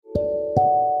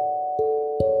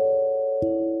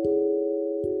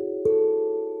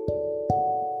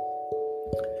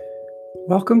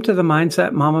Welcome to the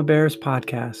Mindset Mama Bears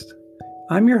podcast.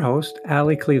 I'm your host,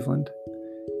 Allie Cleveland,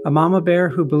 a mama bear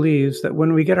who believes that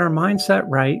when we get our mindset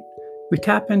right, we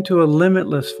tap into a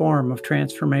limitless form of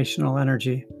transformational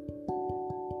energy.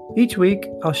 Each week,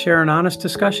 I'll share an honest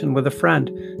discussion with a friend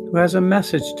who has a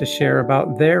message to share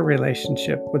about their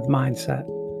relationship with mindset.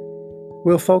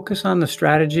 We'll focus on the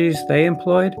strategies they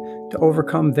employed to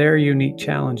overcome their unique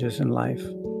challenges in life.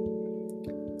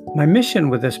 My mission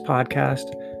with this podcast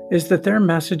is that their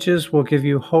messages will give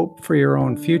you hope for your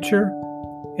own future,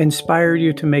 inspire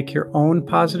you to make your own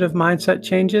positive mindset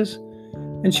changes,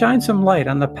 and shine some light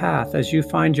on the path as you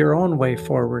find your own way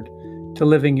forward to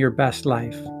living your best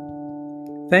life.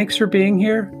 Thanks for being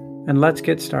here, and let's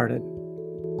get started.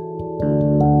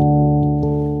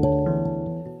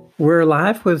 We're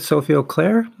live with Sophie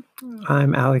Auclair.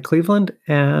 I'm Allie Cleveland,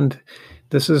 and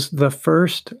this is the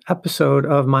first episode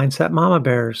of Mindset Mama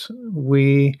Bears.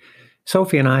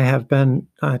 Sophie and I have been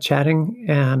chatting,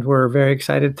 and we're very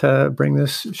excited to bring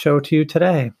this show to you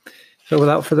today. So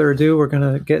without further ado, we're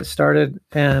going to get started.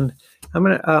 And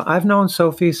I've known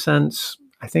Sophie since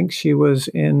I think she was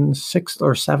in 6th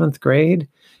or 7th grade.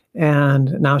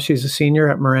 And now she's a senior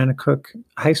at Marana Cook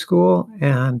High School,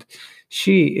 and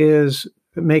she is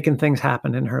making things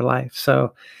happen in her life.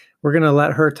 So we're going to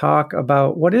let her talk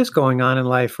about what is going on in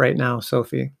life right now,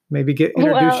 Sophie. Maybe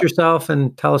introduce yourself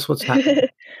and tell us what's happening.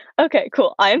 Okay,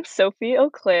 cool. I'm Sophie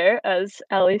Auclair. As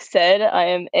Allie said, I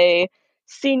am a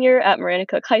senior at Marana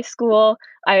Cook High School.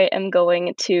 I am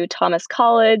going to Thomas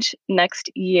College next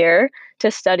year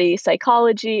to study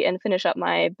psychology and finish up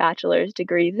my bachelor's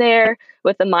degree there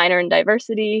with a minor in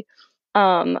diversity.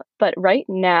 But right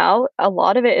now, a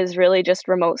lot of it is really just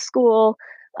remote school.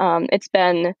 It's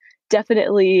been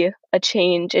definitely a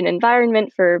change in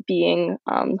environment for being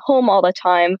home all the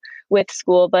time with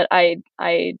school, but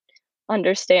I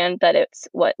understand that it's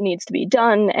what needs to be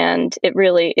done, and it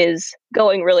really is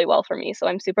going really well for me. So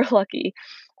I'm super lucky.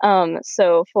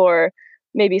 So for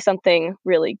maybe something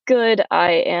really good,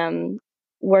 I am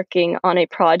working on a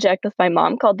project with my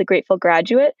mom called The Grateful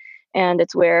Graduate. And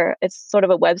it's sort of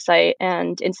a website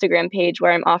and Instagram page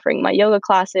where I'm offering my yoga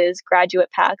classes, graduate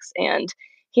packs, and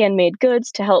handmade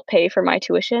goods to help pay for my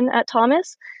tuition at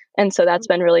Thomas. And so that's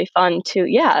been really fun to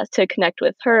connect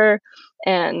with her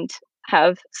and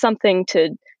have something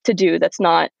to do that's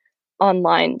not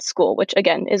online school, which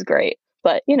again is great,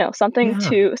 but something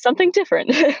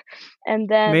different. And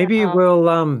then maybe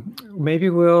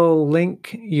we'll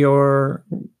link your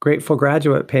Grateful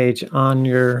Graduate page on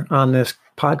this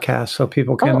podcast so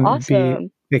people can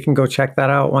awesome. They can go check that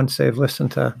out once they've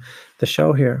listened to the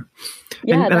show here.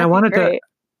 Yeah, and I wanted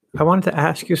to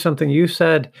ask you something. You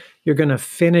said you're going to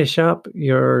finish up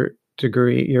your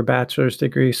degree, your bachelor's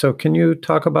degree. So can you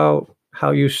talk about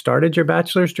how you started your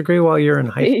bachelor's degree while you're in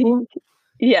high school?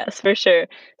 Yes, for sure.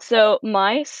 So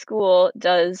my school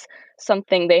does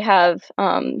something. They have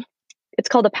it's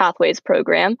called a Pathways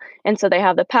program. And so they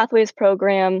have the Pathways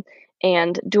program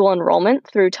and dual enrollment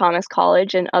through Thomas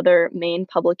College and other main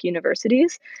public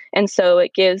universities. And so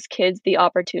it gives kids the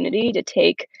opportunity to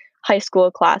take high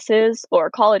school classes or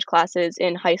college classes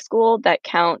in high school that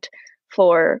count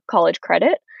for college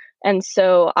credit. And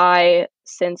so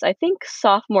since I think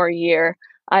sophomore year,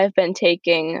 I've been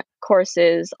taking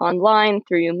courses online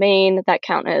through UMaine that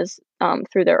count as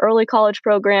through their early college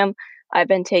program. I've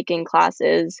been taking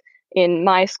classes in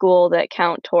my school that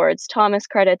count towards Thomas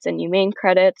credits and UMaine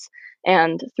credits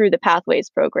and through the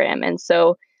Pathways program. And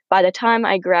so by the time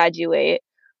I graduate,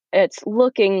 it's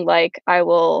looking like I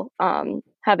will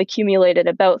have accumulated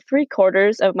about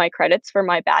 3/4 of my credits for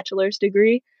my bachelor's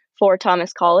degree for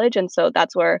Thomas College. And so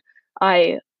that's where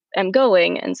I am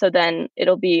going. And so then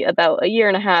it'll be about a year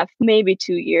and a half, maybe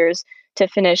 2 years to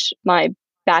finish my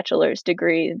bachelor's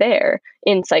degree there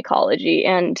in psychology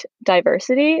and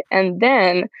diversity. And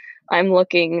then I'm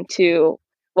looking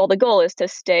the goal is to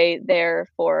stay there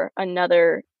for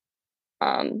another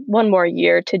one more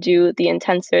year to do the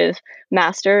intensive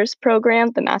master's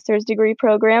program, the master's degree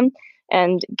program,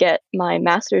 and get my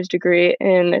master's degree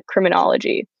in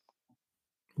criminology.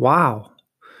 Wow.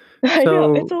 I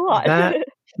know, it's a lot. That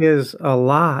is a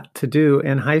lot to do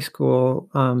in high school.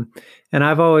 And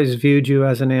I've always viewed you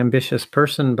as an ambitious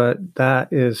person, but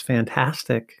that is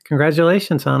fantastic.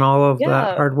 Congratulations on all of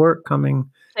that hard work coming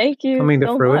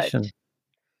to fruition. Much.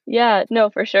 Yeah,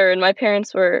 no, for sure. And my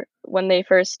parents when they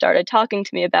first started talking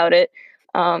to me about it,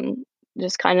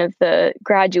 just kind of the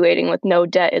graduating with no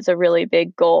debt is a really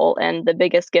big goal. And the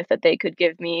biggest gift that they could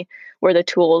give me were the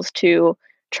tools to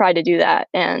try to do that.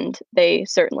 And they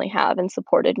certainly have and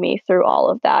supported me through all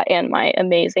of that and my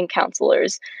amazing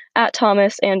counselors at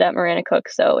Thomas and at Marana Cook.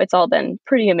 So it's all been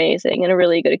pretty amazing and a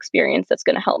really good experience that's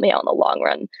going to help me out in the long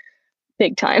run,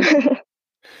 big time.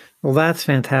 Well, that's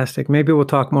fantastic. Maybe we'll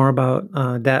talk more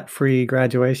about debt-free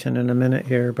graduation in a minute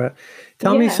here, but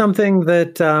tell me Yeah. something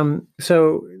that,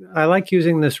 so I like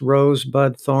using this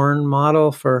rosebud thorn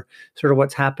model for sort of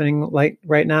what's happening like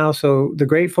right now. So the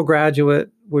grateful graduate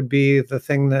would be the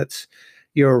thing that's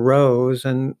your rose.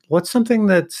 And what's something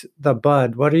that's the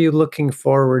bud? What are you looking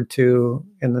forward to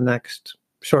in the next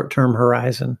short-term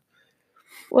horizon?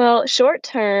 Well, short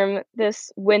term, this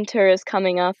winter is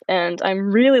coming up, and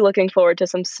I'm really looking forward to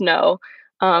some snow.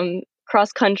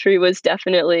 Cross country was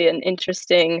definitely an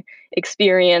interesting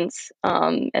experience,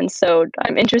 and so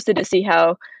I'm interested to see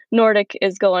how Nordic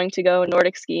is going to go,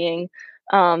 Nordic skiing,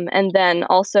 and then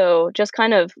also just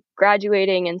kind of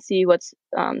graduating and see what's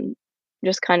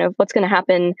just kind of what's going to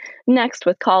happen next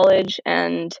with college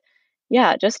and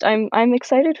yeah, just I'm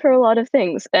excited for a lot of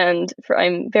things, and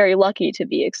I'm very lucky to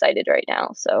be excited right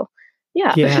now. So,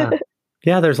 yeah. Yeah.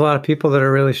 Yeah, there's a lot of people that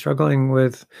are really struggling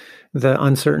with the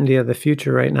uncertainty of the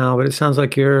future right now, but it sounds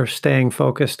like you're staying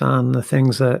focused on the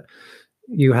things that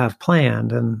you have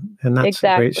planned, and that's a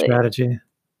great Exactly. strategy.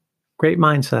 Great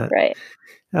mindset. Right.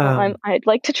 Well, Um, I'd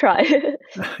like to try.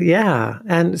 yeah,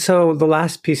 and so the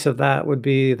last piece of that would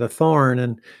be the thorn,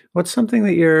 and what's something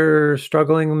that you're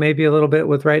struggling maybe a little bit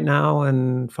with right now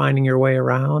and finding your way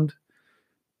around?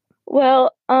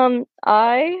 Well,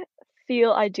 I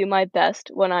feel I do my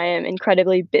best when I am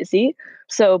incredibly busy.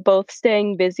 So both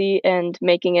staying busy and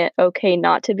making it okay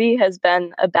not to be has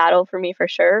been a battle for me for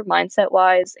sure, mindset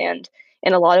wise, and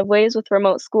in a lot of ways with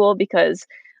remote school because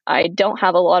I don't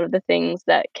have a lot of the things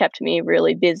that kept me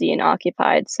really busy and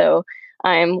occupied. So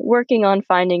I'm working on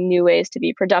finding new ways to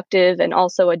be productive and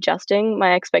also adjusting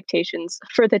my expectations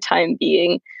for the time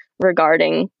being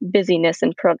regarding busyness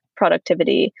and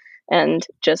productivity and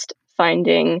just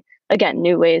finding again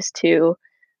new ways to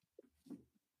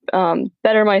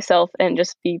better myself and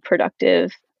just be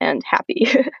productive and happy.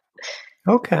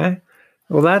 Okay.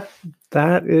 Well,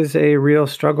 that is a real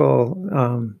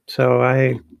struggle. So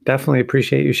I definitely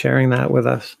appreciate you sharing that with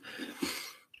us.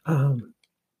 Um,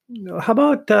 how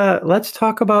about let's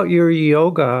talk about your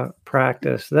yoga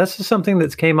practice? This is something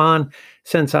that's came on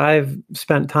since I've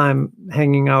spent time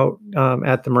hanging out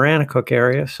at the Maranacook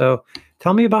area. So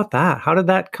tell me about that. How did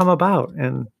that come about,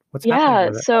 and what's happening yeah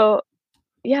with it? so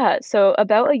so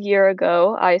about a year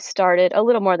ago I started a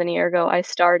little more than a year ago I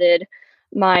started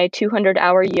my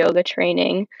 200-hour yoga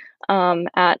training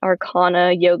at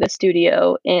Arcana Yoga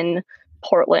Studio in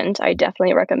Portland. I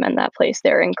definitely recommend that place.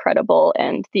 They're incredible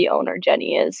and the owner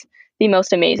Jenny is the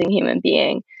most amazing human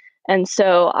being. And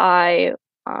so I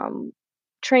um,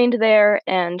 trained there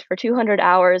and for 200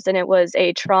 hours and it was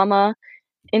a trauma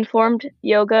informed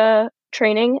yoga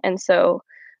training. And so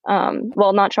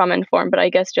well, not trauma informed, but I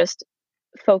guess just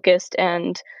focused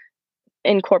and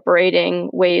incorporating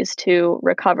ways to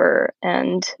recover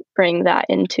and bring that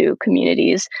into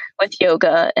communities with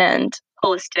yoga and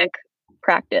holistic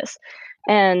practice.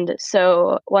 And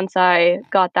so once I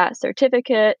got that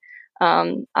certificate,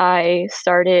 I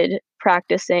started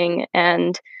practicing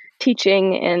and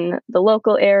teaching in the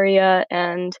local area.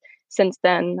 And since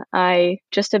then, I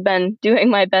just have been doing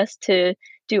my best to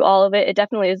do all of it. It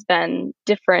definitely has been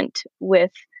different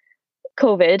with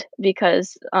COVID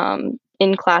because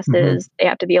in Hmm. classes they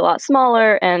have to be a lot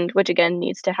smaller, and which again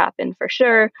needs to happen for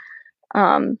sure.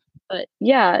 But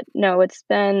yeah, no, it's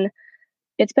been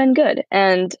good,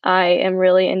 and I am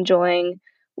really enjoying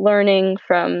learning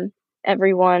from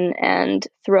everyone and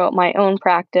throughout my own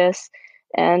practice.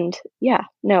 And yeah,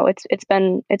 no, it's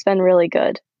been really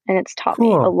good, and it's taught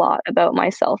me a Cool. lot about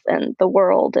myself and the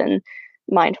world and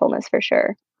mindfulness for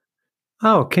sure.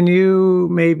 Oh, can you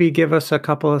maybe give us a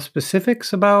couple of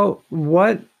specifics about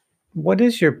what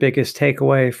is your biggest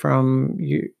takeaway from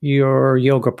your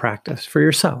yoga practice for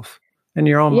yourself and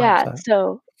your own Yeah, mindset?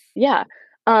 so yeah.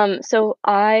 So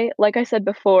I like I said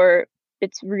before,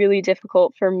 it's really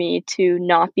difficult for me to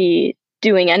not be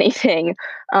doing anything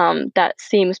that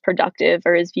seems productive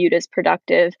or is viewed as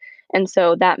productive. And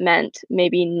so that meant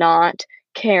maybe not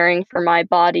caring for my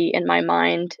body and my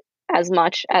mind as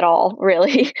much at all,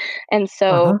 really. And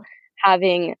so Uh-huh.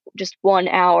 having just 1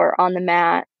 hour on the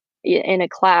mat in a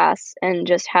class and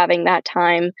just having that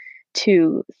time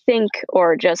to think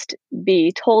or just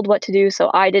be told what to do so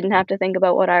I didn't have to think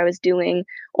about what I was doing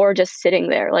or just sitting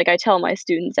there. Like I tell my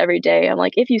students every day, I'm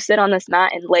like, if you sit on this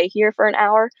mat and lay here for an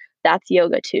hour, that's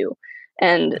yoga too.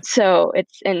 And so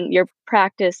and your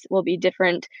practice will be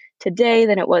different today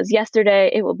than it was yesterday.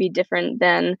 It will be different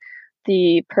than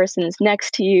the person's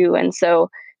next to you. And so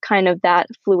kind of that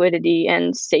fluidity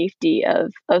and safety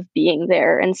of being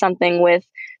there. And something with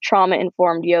trauma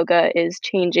informed yoga is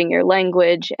changing your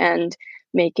language and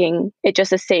making it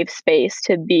just a safe space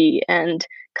to be and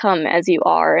come as you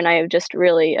are. And I have just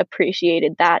really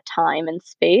appreciated that time and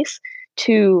space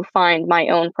to find my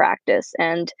own practice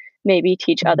and maybe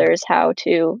teach others how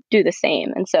to do the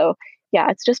same. And so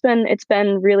yeah, it's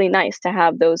been really nice to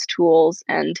have those tools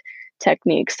and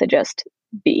techniques to just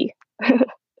be.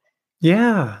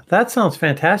 Yeah, that sounds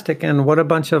fantastic. And what a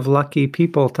bunch of lucky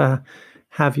people to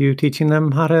have you teaching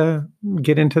them how to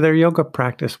get into their yoga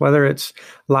practice, whether it's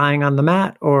lying on the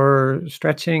mat or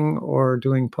stretching or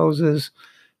doing poses.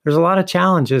 There's a lot of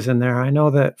challenges in there. I know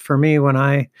that for me, when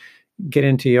I get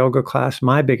into yoga class,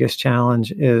 my biggest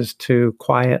challenge is to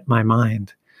quiet my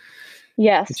mind. It's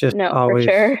Yes, just no, for always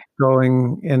sure.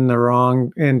 going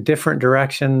in different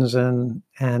directions, and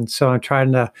so I'm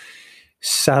trying to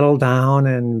settle down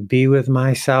and be with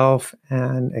myself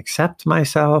and accept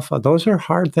myself. Those are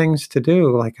hard things to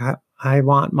do. Like I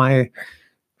want my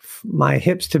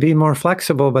hips to be more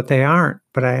flexible, but they aren't.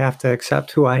 But I have to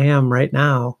accept who I am right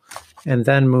now and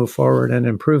then move forward and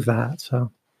improve that.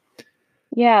 So,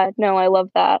 Yeah, no, I love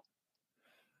that.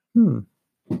 hmm.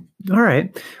 All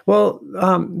right. Well,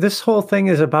 this whole thing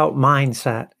is about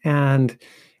mindset, and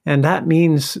that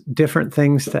means different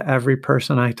things to every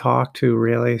person I talk to,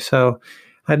 really. So,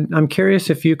 I'm curious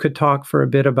if you could talk for a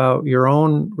bit about your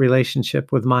own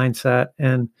relationship with mindset,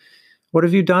 and what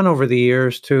have you done over the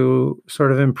years to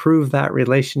sort of improve that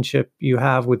relationship you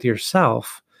have with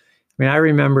yourself? I mean, I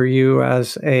remember you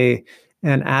as an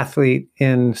athlete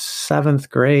in seventh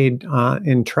grade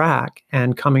in track,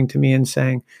 and coming to me and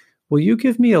saying, "Will you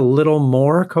give me a little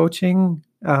more coaching?"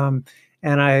 And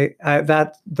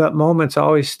that moment's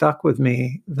always stuck with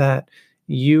me. That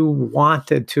you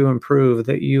wanted to improve,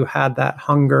 that you had that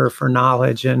hunger for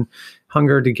knowledge and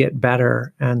hunger to get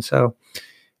better, and so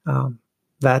um,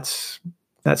 that's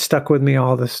that stuck with me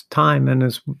all this time, and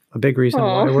is a big reason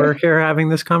why Oh. we're here having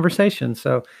this conversation.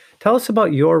 So, tell us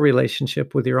about your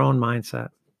relationship with your own mindset.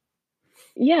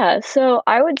 Yeah, so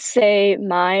I would say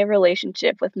my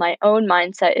relationship with my own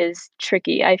mindset is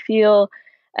tricky. I feel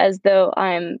as though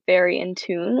I'm very in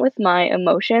tune with my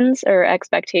emotions or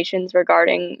expectations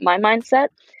regarding my mindset,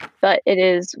 but it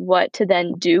is what to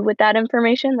then do with that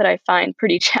information that I find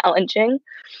pretty challenging.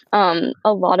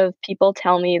 A lot of people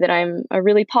tell me that I'm a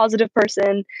really positive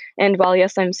person, and while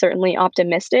yes, I'm certainly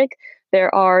optimistic,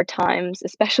 there are times,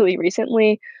 especially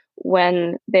recently,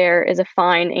 when there is a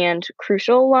fine and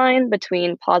crucial line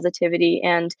between positivity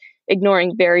and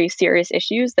ignoring very serious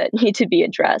issues that need to be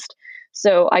addressed.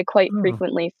 So I quite Oh,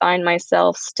 frequently find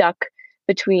myself stuck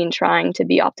between trying to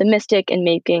be optimistic and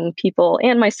making people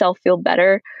and myself feel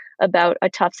better about a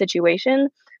tough situation,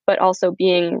 but also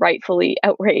being rightfully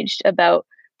outraged about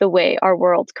the way our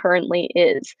world currently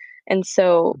is. And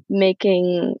so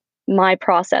making my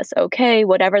process okay,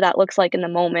 whatever that looks like in the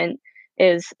moment,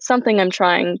 is something I'm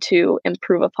trying to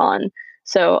improve upon.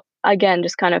 So again,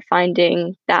 just kind of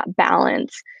finding that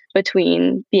balance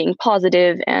between being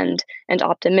positive and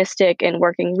optimistic and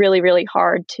working really, really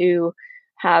hard to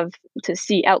have to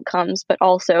see outcomes, but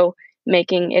also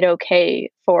making it okay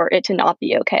for it to not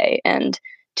be okay and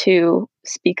to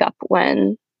speak up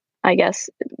when I guess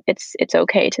it's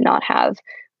okay to not have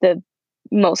the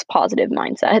most positive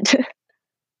mindset.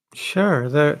 sure.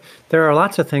 There are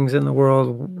lots of things in the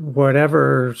world,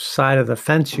 whatever side of the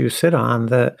fence you sit on,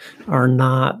 that are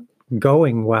not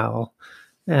going well,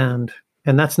 and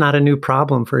and that's not a new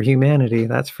problem for humanity.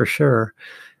 That's for sure.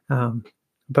 Um,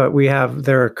 but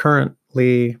there are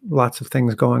currently lots of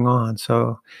things going on.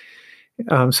 So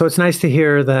it's nice to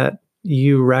hear that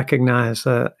you recognize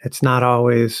that it's not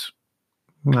always,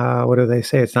 what do they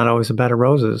say? It's not always a bed of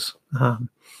roses.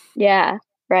 Yeah,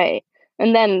 right.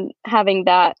 And then having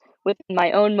that with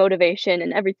my own motivation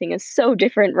and everything is so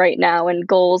different right now and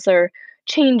goals are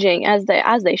changing as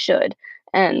they should.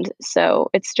 And so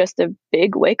it's just a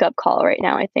big wake up call right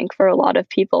now, I think, for a lot of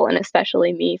people and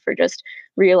especially me for just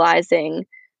realizing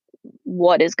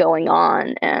what is going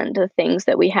on and the things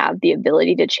that we have the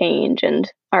ability to change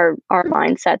and our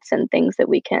mindsets and things that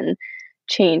we can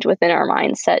change within our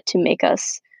mindset to make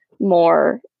us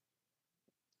more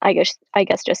I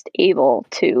guess just able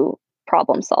to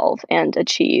problem solve and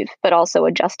achieve, but also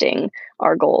adjusting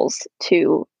our goals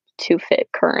to fit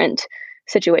current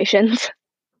situations.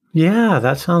 Yeah,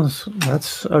 that's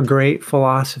a great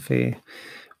philosophy.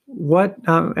 What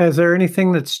is there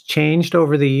anything that's changed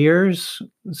over the years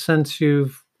since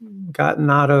you've gotten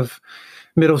out of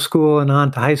middle school and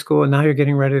on to high school, and now you're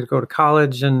getting ready to go to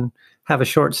college and have a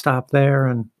short stop there.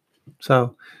 And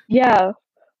so, Yeah.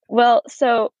 Well,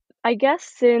 so I guess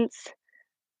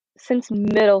since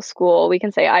middle school, we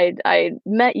can say I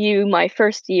met you my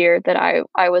first year that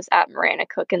I was at Marana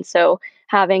Cook, and so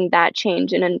having that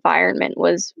change in environment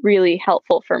was really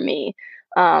helpful for me.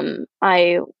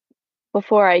 I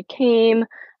Before I came,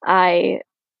 I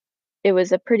it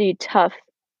was a pretty tough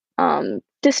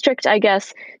district, I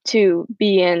guess, to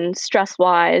be in stress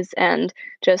wise, and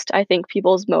just I think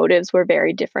people's motives were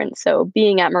very different. So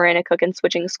being at Marana Cook and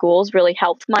switching schools really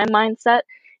helped my mindset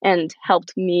and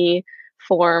helped me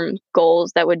form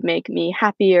goals that would make me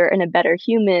happier and a better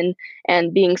human,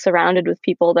 and being surrounded with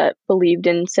people that believed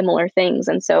in similar things.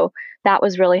 And so that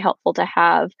was really helpful to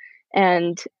have.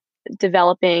 And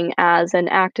developing as an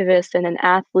activist and an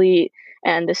athlete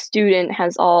and a student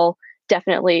has all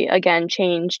definitely again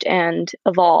changed and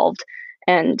evolved,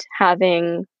 and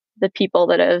having the people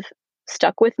that have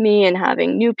stuck with me and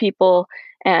having new people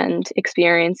and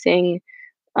experiencing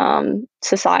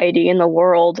society and the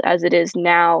world as it is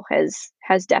now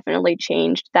has definitely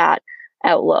changed that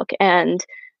outlook. And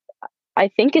I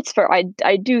think it's for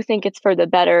I do think it's for the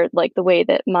better, like the way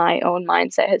that my own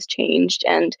mindset has changed,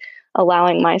 and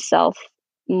allowing myself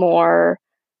more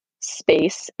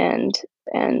space and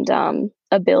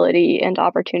ability and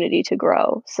opportunity to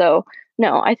grow. So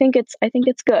no, I think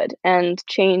it's good, and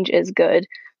change is good,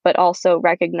 but also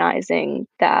recognizing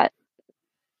that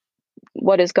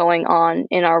what is going on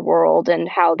in our world and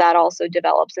how that also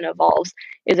develops and evolves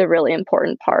is a really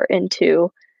important part into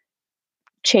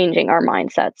changing our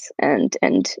mindsets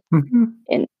mhm.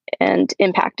 and and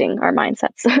impacting our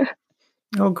mindsets.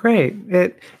 Oh, great.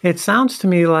 It sounds to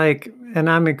me like, and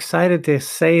I'm excited to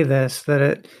say this, that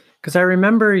it, because I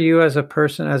remember you as a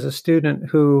person, as a student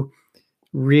who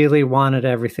really wanted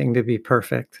everything to be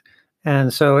perfect.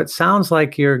 And so it sounds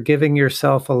like you're giving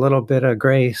yourself a little bit of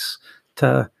grace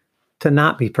to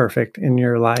not be perfect in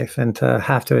your life and to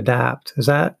have to adapt. Is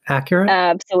that accurate?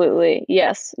 Absolutely.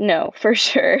 Yes. No, for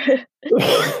sure.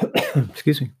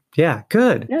 Excuse me. Yeah,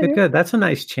 good. No, Good, you're good. That's a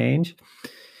nice change.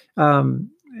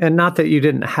 Um, and not that you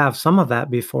didn't have some of that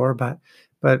before, but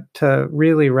to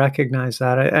really recognize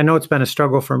that. I know it's been a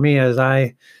struggle for me as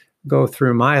I go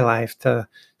through my life to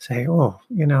say, oh,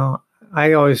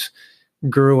 I always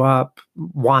grew up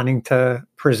wanting to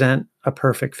present a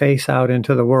perfect face out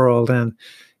into the world, and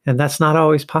that's not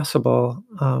always possible.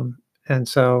 And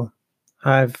so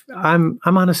I'm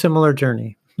on a similar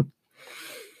journey.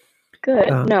 good.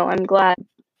 Um, No, I'm glad.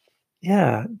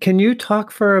 yeah, can you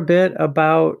talk for a bit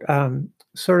about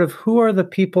sort of who are the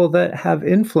people that have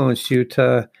influenced you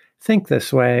to think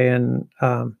this way, and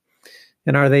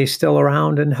are they still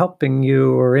around and helping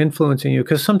you or influencing you?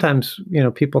 Because sometimes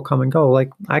people come and go.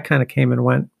 Like I kind of came and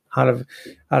went out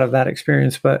of that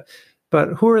experience, but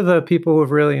who are the people who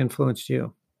have really influenced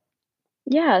you?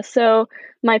 Yeah, so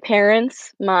my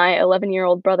parents, my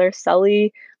 11-year-old brother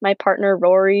Sully, my partner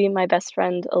Rory, my best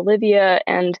friend Olivia,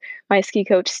 and my ski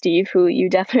coach Steve, who you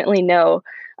definitely know.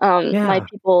 My Yeah.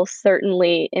 people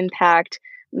certainly impact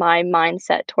my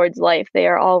mindset towards life. They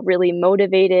are all really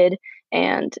motivated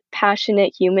and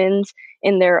passionate humans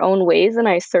in their own ways, and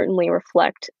I certainly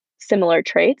reflect similar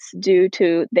traits due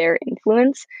to their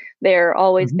influence. They're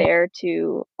always Mhm. there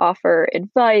to offer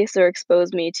advice or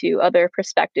expose me to other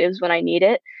perspectives when I need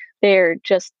it. They're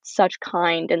just such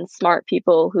kind and smart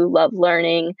people who love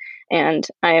learning, and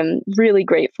I am really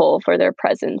grateful for their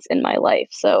presence in my life.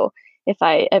 So if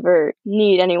I ever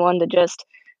need anyone to just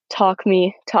talk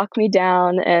me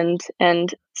down and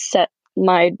set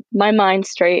my mind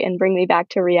straight and bring me back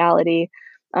to reality,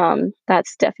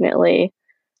 that's definitely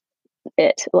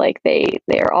it. Like they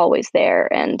are always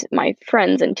there, and my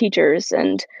friends and teachers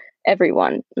and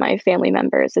everyone, my family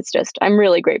members, it's just I'm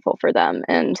really grateful for them,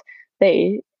 and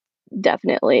they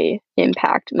definitely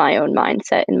impact my own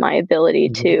mindset and my ability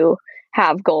Mhm. to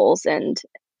have goals and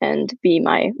be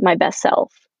my best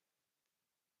self.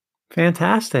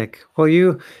 Fantastic. Well,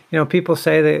 people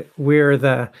say that we're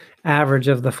the average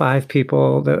of the five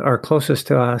people that are closest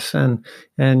to us,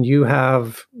 and you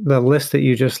have the list that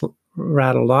you just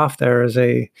rattled off there is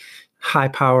a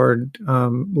high-powered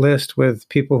list with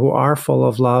people who are full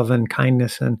of love and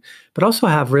kindness, and but also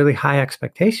have really high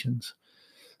expectations.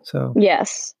 So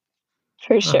Yes,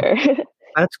 for uh, sure.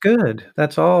 that's good.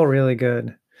 That's all really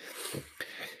good.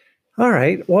 All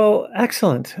right. Well,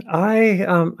 excellent. I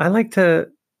like to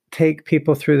take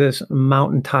people through this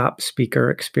mountaintop speaker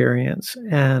experience,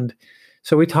 and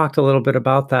so we talked a little bit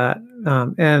about that,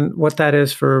 and what that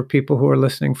is for people who are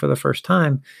listening for the first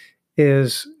time.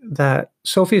 is that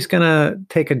Sophie's going to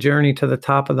take a journey to the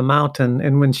top of the mountain.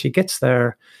 And when she gets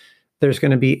there, there's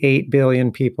going to be 8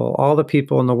 billion people. All the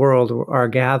people in the world are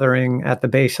gathering at the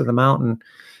base of the mountain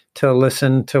to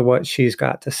listen to what she's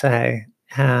got to say.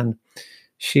 And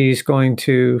she's going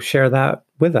to share that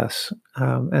with us.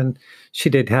 And she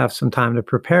did have some time to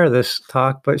prepare this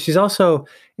talk, but she's also,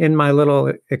 in my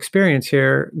little experience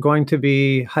here, going to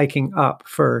be hiking up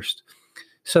first.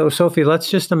 So, Sophie, let's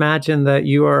just imagine that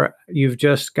you've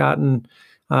just gotten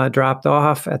dropped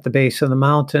off at the base of the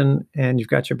mountain, and you've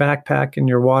got your backpack and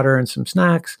your water and some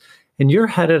snacks, and you're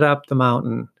headed up the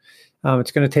mountain.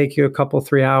 It's going to take you a couple,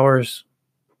 3 hours.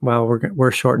 Well,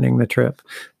 we're shortening the trip,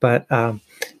 but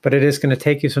it is going to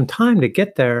take you some time to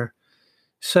get there.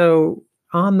 So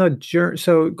on the journey,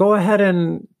 so go ahead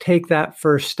and take that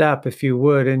first step, if you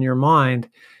would, in your mind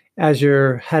as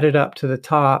you're headed up to the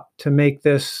top to make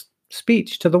this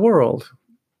speech to the world.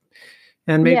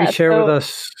 And maybe share with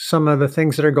us some of the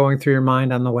things that are going through your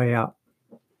mind on the way up.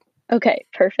 Okay,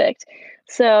 perfect.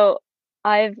 So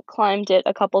I've climbed it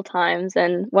a couple times,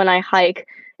 and when I hike,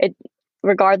 it,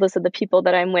 regardless of the people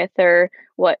that I'm with or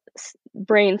what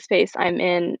brain space I'm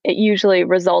in, it usually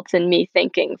results in me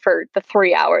thinking for the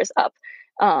 3 hours up,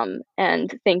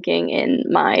 and thinking in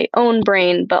my own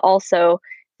brain, but also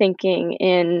thinking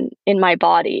in my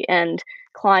body and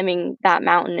climbing that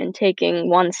mountain and taking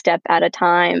one step at a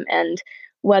time. And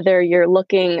whether you're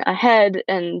looking ahead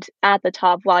and at the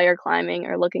top while you're climbing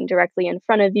or looking directly in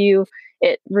front of you,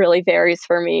 it really varies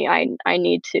for me. I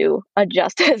need to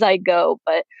adjust as I go,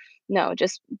 but no,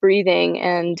 just breathing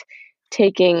and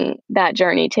taking that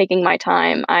journey, taking my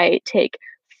time. I take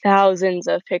thousands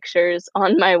of pictures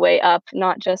on my way up,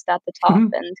 not just at the top. Mhm.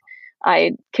 And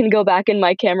I can go back in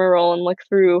my camera roll and look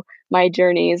through my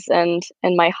journeys and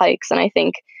my hikes. And I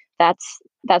think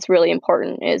that's really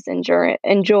important, is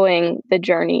enjoying the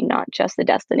journey, not just the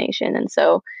destination. And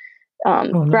so Oh,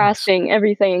 nice. grasping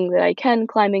everything that I can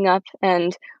climbing up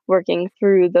and working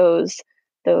through those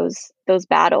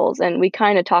battles. And we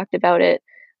kind of talked about it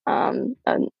on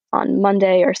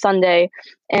Monday or Sunday,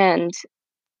 and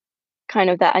kind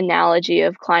of that analogy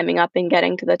of climbing up and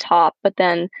getting to the top. But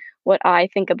then what I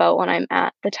think about when I'm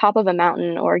at the top of a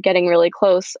mountain or getting really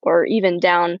close or even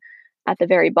down at the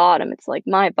very bottom, it's like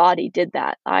my body did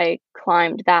that. I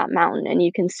climbed that mountain, and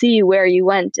you can see where you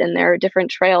went, and there are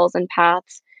different trails and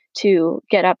paths to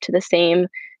get up to the same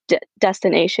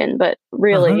destination. But Uh-huh.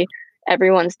 really,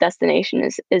 everyone's destination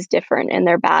is different, and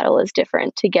their battle is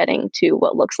different to getting to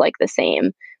what looks like the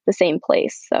same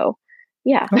place. So,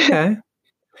 yeah, Okay,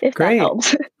 if that great.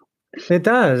 helps. It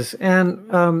does.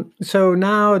 And so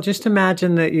now just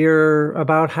imagine that you're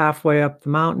about halfway up the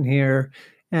mountain here,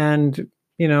 and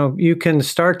you can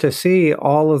start to see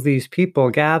all of these people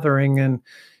gathering,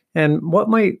 and what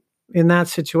might, in that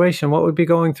situation, what would be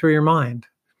going through your mind?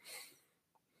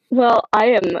 Well, I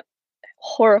am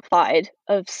horrified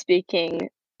of speaking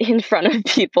in front of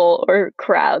people or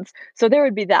crowds, so there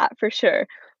would be that for sure.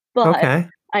 But Okay.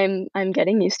 I'm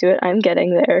getting used to it. I'm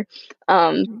getting there.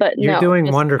 But You're no, doing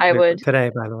just I wonderfully would.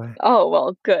 today, by the way. Oh,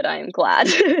 well, good, I am glad.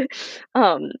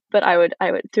 But I would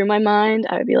through my mind,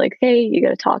 I would be like, "Hey, you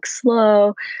gotta talk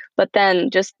slow," but then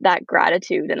just that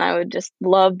gratitude, and I would just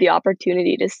love the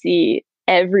opportunity to see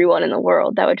everyone in the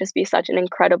world. That would just be such an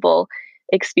incredible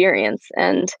experience,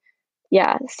 and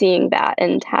yeah, seeing that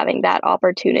and having that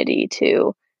opportunity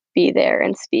to be there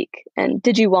and speak. And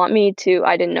did you want me to,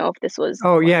 I didn't know if this was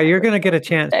Oh what yeah, I you're was going to get a supposed to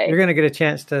chance. say. You're going to get a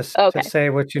chance to Okay. say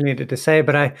what you needed to say.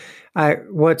 But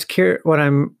what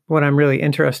I'm really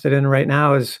interested in right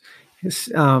now is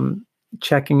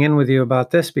checking in with you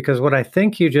about this, because what I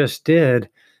think you just did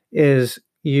is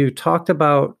you talked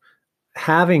about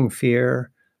having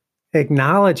fear,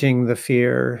 acknowledging the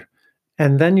fear,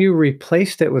 and then you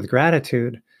replaced it with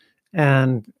gratitude.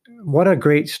 And what a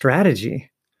great strategy!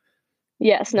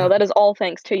 Yes, no, Uh, that is all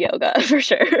thanks to yoga for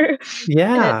sure.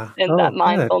 yeah. And that Oh, good.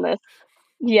 mindfulness.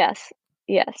 Yes.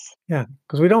 Yes. Yeah,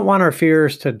 because we don't want our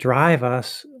fears to drive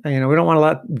us. We don't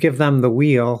want to give them the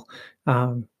wheel,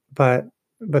 um, but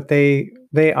they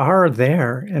are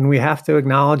there, and we have to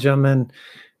acknowledge them and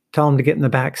tell them to get in the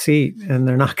back seat, and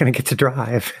they're not going to get to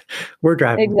drive. We're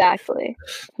driving. Exactly.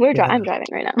 I'm Yeah. driving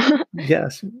right now.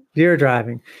 Yes, you're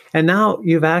driving, and now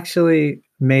you've actually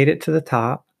made it to the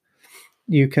top.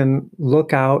 You can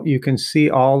look out. You can see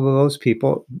all of those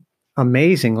people.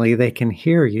 Amazingly, they can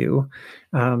hear you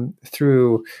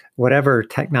through whatever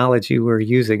technology we're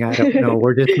using. I don't know.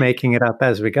 We're just making it up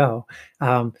as we go.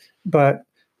 But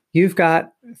you've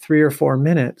got 3 or 4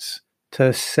 minutes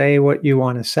to say what you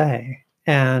want to say.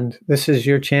 And this is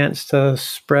your chance to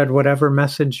spread whatever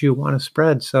message you want to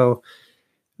spread. So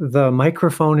the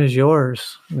microphone is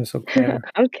yours, Ms. O'Clair.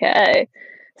 Okay.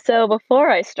 So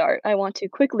before I start, I want to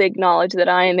quickly acknowledge that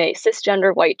I am a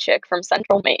cisgender white chick from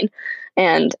Central Maine,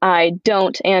 and I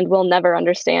don't and will never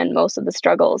understand most of the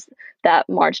struggles that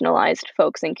marginalized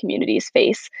folks and communities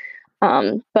face.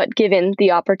 But given the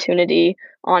opportunity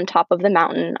on top of the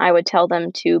mountain, I would tell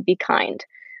them to be kind.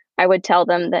 I would tell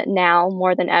them that now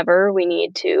more than ever, we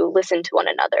need to listen to one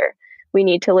another. We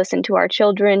need to listen to our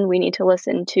children. We need to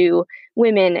listen to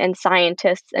women and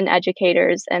scientists and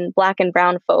educators and Black and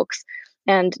Brown folks.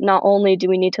 And not only do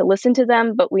we need to listen to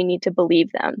them, but we need to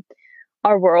believe them.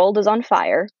 Our world is on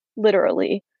fire,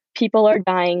 literally. People are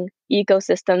dying,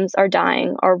 ecosystems are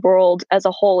dying, our world as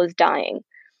a whole is dying.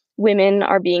 Women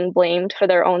are being blamed for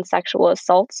their own sexual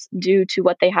assaults due to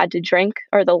what they had to drink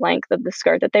or the length of the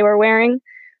skirt that they were wearing.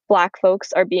 Black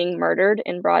folks are being murdered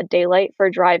in broad daylight for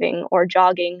driving or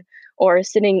jogging or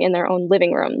sitting in their own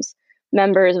living rooms.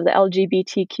 Members of the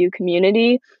LGBTQ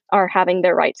community are having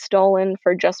their rights stolen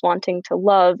for just wanting to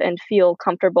love and feel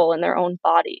comfortable in their own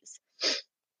bodies.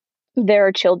 There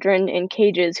are children in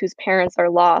cages whose parents are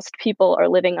lost. People are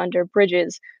living under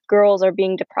bridges. Girls are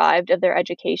being deprived of their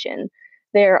education.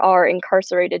 There are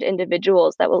incarcerated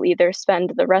individuals that will either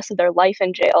spend the rest of their life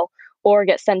in jail or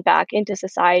get sent back into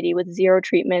society with zero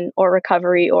treatment or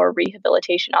recovery or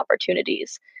rehabilitation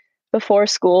opportunities. Before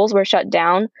schools were shut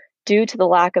down due to the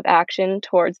lack of action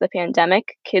towards the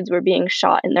pandemic, kids were being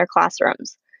shot in their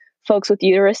classrooms. Folks with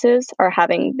uteruses are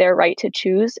having their right to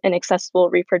choose and accessible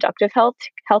reproductive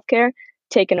healthcare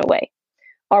taken away.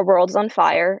 Our world is on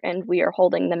fire and we are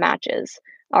holding the matches.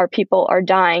 Our people are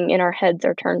dying and our heads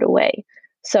are turned away.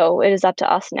 So it is up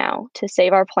to us now to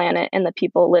save our planet and the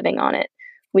people living on it.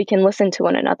 We can listen to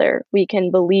one another. We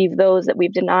can believe those that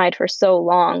we've denied for so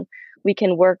long. We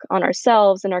can work on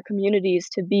ourselves and our communities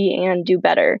to be and do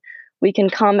better. We can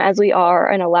come as we are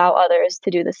and allow others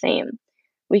to do the same.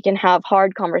 We can have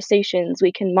hard conversations.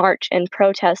 We can march and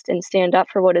protest and stand up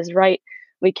for what is right.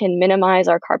 We can minimize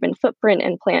our carbon footprint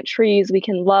and plant trees. We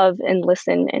can love and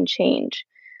listen and change.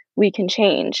 We can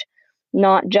change,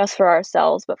 not just for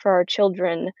ourselves, but for our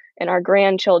children and our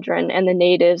grandchildren and the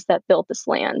natives that built this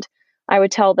land. I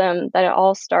would tell them that it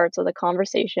all starts with a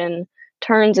conversation,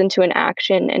 turns into an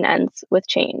action, and ends with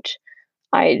change.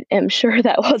 I am sure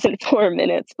that wasn't 4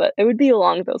 minutes, but it would be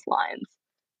along those lines.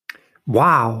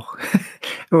 Wow.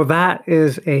 Well, that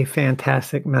is a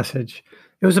fantastic message.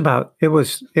 It was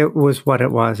what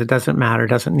it was. It doesn't matter. It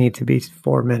doesn't need to be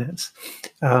 4 minutes.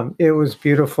 It was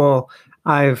beautiful.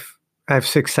 I've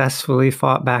successfully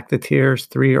fought back the tears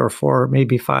 3 or 4,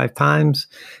 maybe 5 times.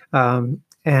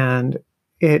 And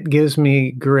it gives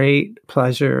me great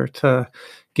pleasure to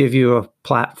give you a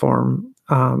platform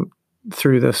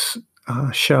through this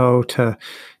show to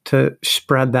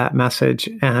spread that message.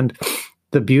 And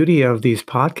the beauty of these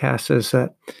podcasts is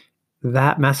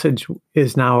that message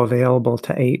is now available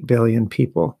to 8 billion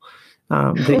people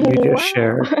that you just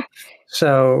shared.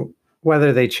 So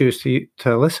whether they choose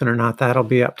to listen or not, that'll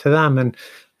be up to them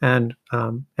and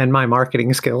my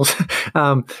marketing skills.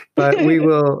 But we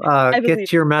will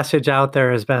get your message out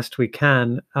there as best we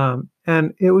can.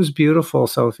 And it was beautiful,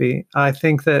 Sophie. I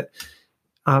think that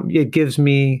it gives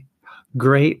me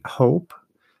great hope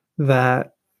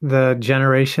that the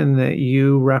generation that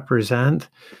you represent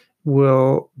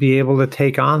will be able to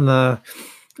take on the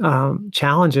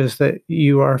challenges that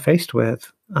you are faced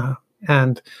with.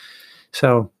 And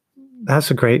so that's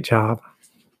a great job.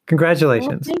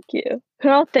 Congratulations. Thank you.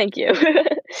 Oh, thank you.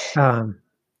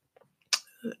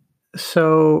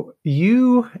 So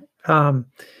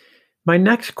my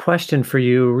next question for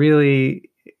you really,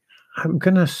 I'm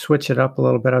going to switch it up a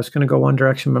little bit. I was going to go one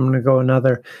direction, but I'm going to go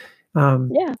another.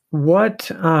 Yeah.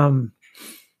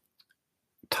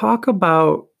 Talk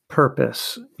about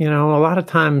purpose. A lot of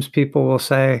times people will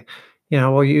say,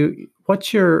 well,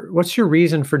 what's your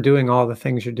reason for doing all the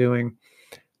things you're doing?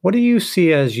 What do you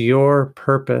see as your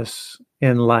purpose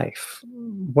in life?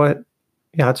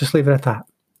 I'll just leave it at that.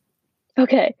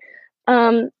 Okay.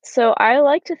 So I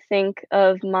like to think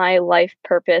of my life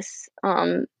purpose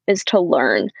is to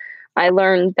learn. I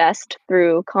learn best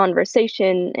through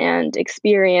conversation and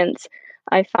experience.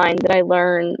 I find that I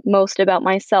learn most about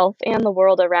myself and the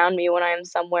world around me when I am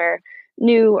somewhere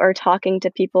new or talking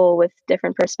to people with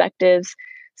different perspectives.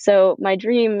 So my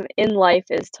dream in life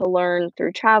is to learn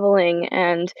through traveling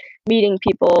and meeting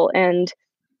people and,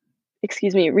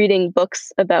 reading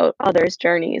books about others'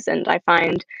 journeys. And I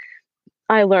find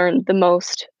I learn the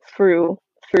most through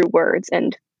words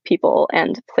and people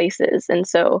and places. And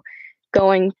so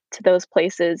going to those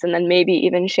places and then maybe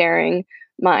even sharing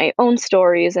my own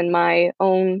stories and my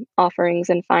own offerings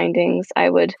and findings, I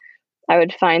would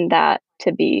find that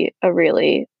to be a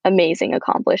really amazing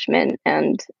accomplishment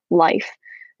and life.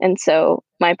 And so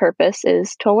my purpose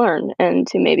is to learn and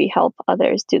to maybe help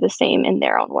others do the same in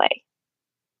their own way.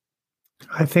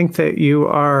 I think that you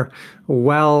are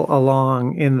well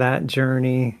along in that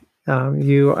journey.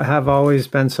 You have always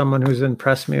been someone who's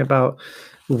impressed me about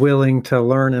willing to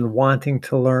learn and wanting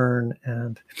to learn,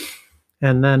 and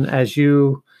then as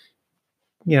you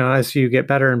get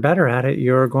better and better at it,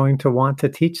 you're going to want to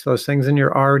teach those things, and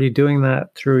you're already doing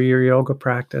that through your yoga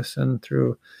practice and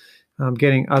through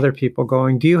getting other people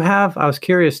going. I was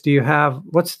curious,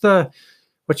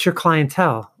 what's your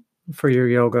clientele for your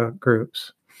yoga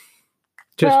groups?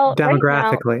 Just Well, right now,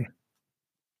 demographically.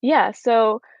 yeah,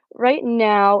 so right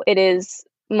now it is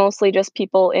mostly just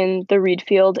people in the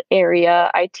Reedfield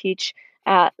area. I teach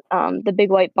at the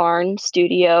Big White Barn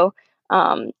studio.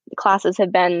 Classes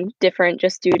have been different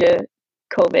just due to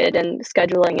COVID and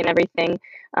scheduling and everything.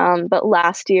 But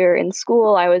last year in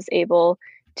school, I was able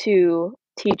to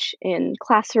teach in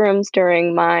classrooms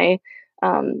during my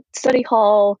study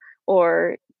hall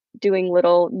or doing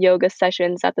little yoga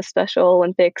sessions at the Special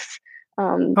Olympics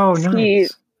Oh, ski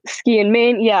nice. ski in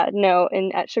Maine. Yeah, no,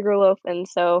 and at Sugarloaf. And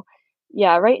so,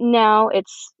 yeah, right now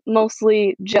it's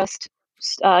mostly just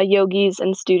yogis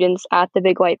and students at the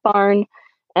Big White Barn.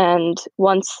 And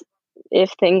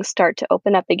if things start to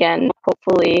open up again,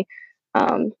 hopefully,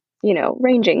 um,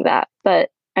 ranging that. But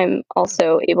I'm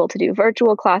also able to do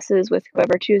virtual classes with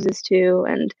whoever chooses to.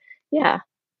 And yeah,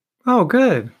 Oh,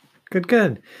 good. Good,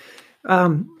 good.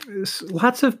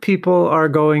 Lots of people are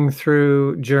going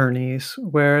through journeys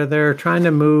where they're trying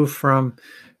to move from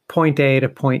point A to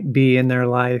point B in their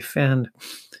life, and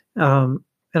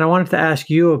I wanted to ask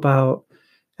you about,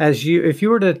 if you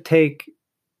were to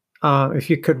if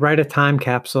you could write a time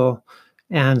capsule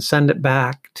and send it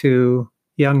back to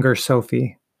younger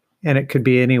Sophie, and it could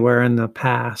be anywhere in the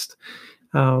past,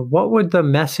 what would the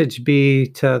message be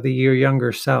to your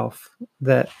younger self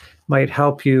that might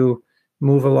help you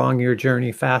move along your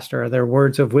journey faster? Are there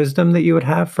words of wisdom that you would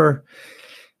have for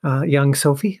young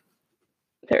Sophie?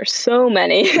 there's so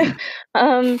many.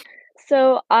 um,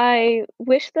 so I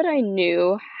wish that I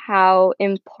knew how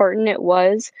important it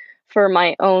was for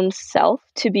my own self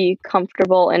to be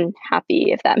comfortable and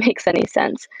happy, if that makes any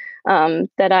sense.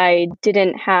 That I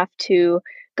didn't have to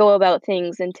go about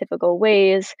things in typical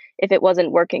ways if it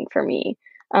wasn't working for me.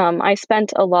 I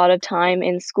spent a lot of time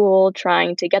in school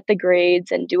trying to get the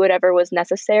grades and do whatever was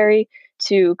necessary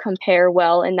to compare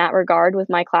well in that regard with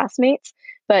my classmates.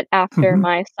 But after Hmm.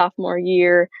 my sophomore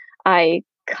year, I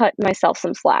cut myself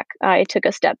some slack. I took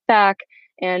a step back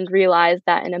and realized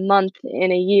that in a month,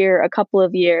 in a year, a couple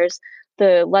of years,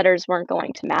 the letters weren't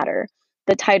going to matter.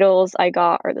 The titles I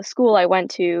got or the school I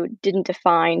went to didn't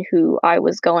define who I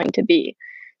was going to be.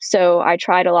 So I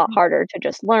tried a lot harder to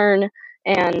just learn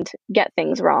and get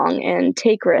things wrong and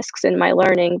take risks in my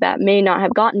learning that may not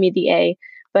have gotten me the A,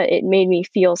 but it made me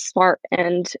feel smart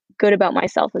and good about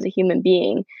myself as a human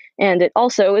being. And it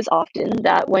also is often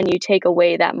that when you take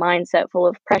away that mindset full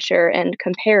of pressure and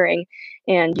comparing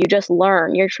and you just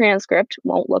learn, your transcript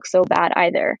won't look so bad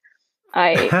either.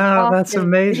 I That's often,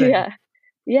 amazing.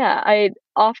 yeah, I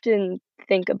often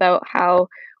think about how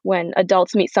when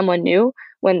adults meet someone new,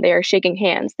 when they're shaking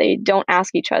hands, they don't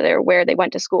ask each other where they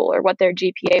went to school or what their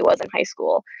GPA was in high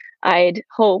school. I'd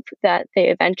hope that they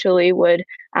eventually would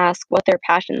ask what their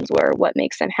passions were, what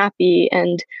makes them happy,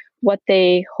 and what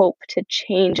they hope to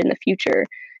change in the future.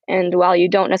 And while you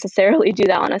don't necessarily do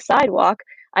that on a sidewalk,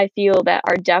 I feel that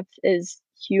our depth as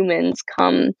humans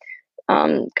comes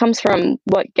from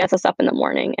what gets us up in the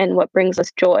morning and what brings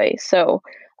us joy. So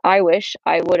I wish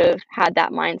I would have had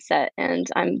that mindset. And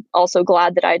I'm also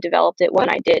glad that I developed it when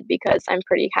I did because I'm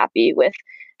pretty happy with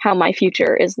how my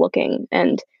future is looking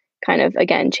and kind of,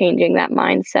 again, changing that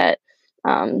mindset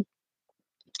um,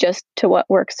 just to what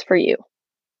works for you.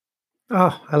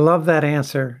 Oh, I love that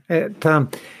answer. It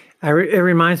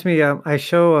reminds me. I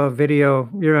show a video.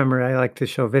 You remember, I like to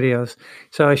show videos.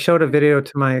 So I showed a video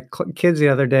to my kids the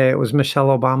other day. It was Michelle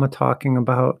Obama talking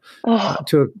about Oh,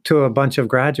 to a bunch of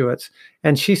graduates,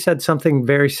 and she said something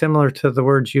very similar to the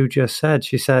words you just said.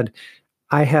 She said,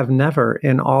 "I have never,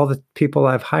 in all the people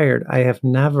I've hired, I have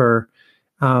never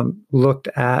looked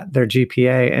at their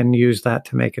GPA and used that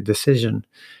to make a decision.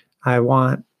 I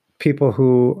want people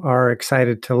who are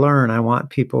excited to learn. I want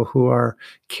people who are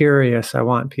curious. I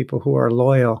want people who are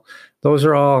loyal." Those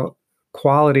are all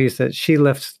qualities that she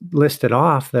listed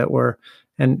off that were,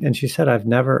 and she said, I've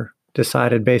never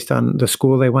decided based on the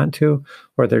school they went to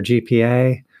or their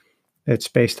GPA. It's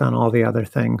based on all the other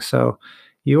things. So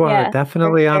You are Yeah, for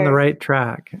definitely on the sure. right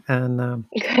track. And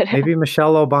Good. maybe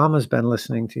Michelle Obama's been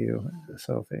listening to you,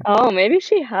 Sophie. Oh, maybe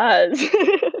she has.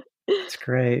 That's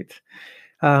great.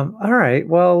 All right.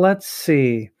 Well, let's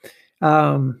see.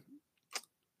 Um,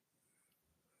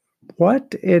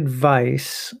 what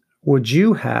advice would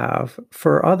you have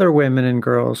for other women and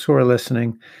girls who are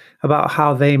listening about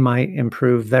how they might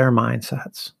improve their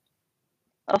mindsets?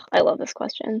 Oh, I love this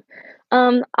question.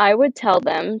 I would tell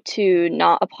them to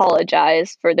not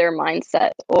apologize for their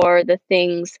mindset or the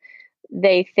things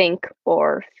they think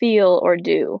or feel or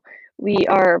do. We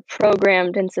are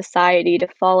programmed in society to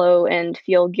follow and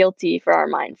feel guilty for our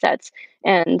mindsets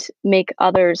and make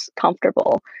others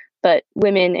comfortable. But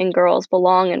women and girls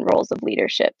belong in roles of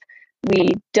leadership.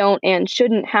 We don't and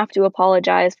shouldn't have to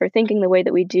apologize for thinking the way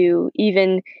that we do,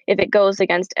 even if it goes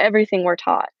against everything we're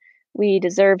taught. We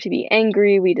deserve to be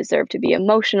angry, we deserve to be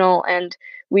emotional, and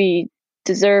we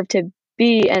deserve to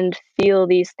be and feel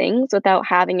these things without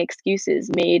having excuses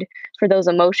made for those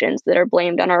emotions that are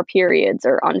blamed on our periods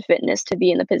or unfitness to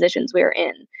be in the positions we're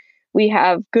in. We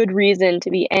have good reason to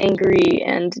be angry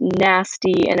and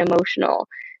nasty and emotional,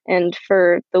 and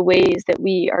for the ways that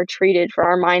we are treated for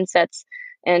our mindsets.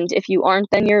 And if you aren't,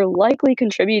 then you're likely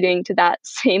contributing to that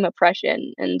same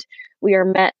oppression. And we are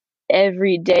met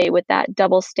every day with that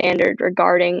double standard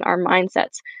regarding our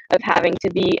mindsets of having to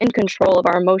be in control of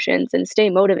our emotions and stay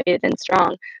motivated and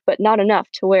strong, but not enough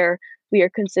to where we are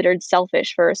considered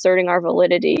selfish for asserting our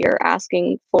validity or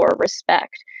asking for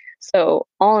respect. So,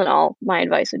 all in all, my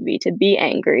advice would be to be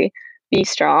angry, be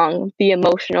strong, be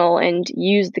emotional, and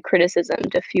use the criticism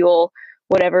to fuel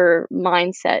whatever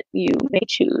mindset you may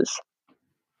choose.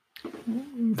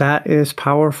 That is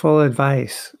powerful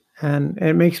advice. And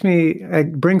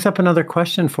it brings up another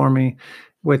question for me,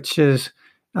 which is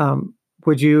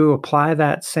would you apply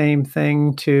that same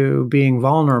thing to being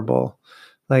vulnerable?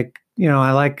 Like,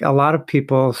 I like a lot of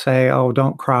people say, oh,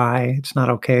 don't cry. It's not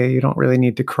okay. You don't really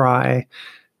need to cry.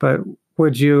 But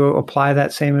would you apply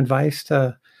that same advice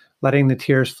to letting the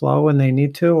tears flow when they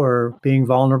need to or being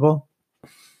vulnerable?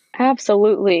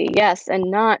 Absolutely, yes,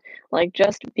 and not like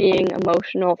just being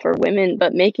emotional for women,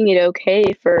 but making it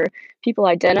okay for people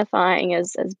identifying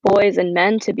as boys and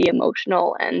men to be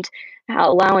emotional and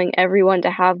allowing everyone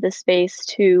to have the space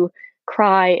to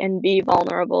cry and be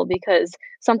vulnerable. Because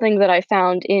something that I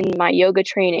found in my yoga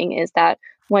training is that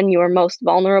when you are most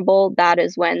vulnerable, that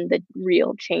is when the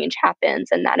real change happens,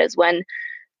 and that is when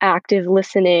active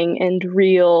listening and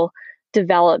real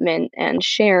development and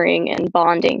sharing and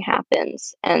bonding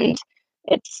happens. And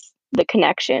it's the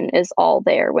connection is all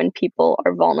there when people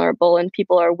are vulnerable and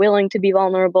people are willing to be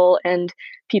vulnerable and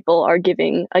people are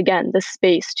giving, again, the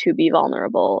space to be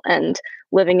vulnerable and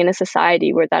living in a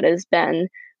society where that has been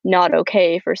not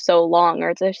okay for so long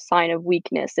or it's a sign of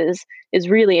weakness is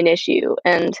really an issue.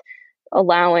 And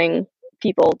allowing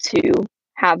people to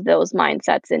have those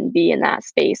mindsets and be in that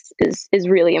space is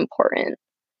really important.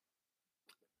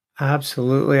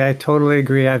 Absolutely. I totally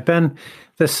agree.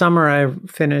 This summer, I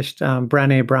finished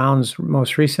Brene Brown's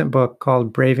most recent book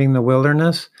called Braving the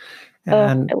Wilderness. Oh,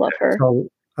 And I love her.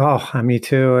 so, me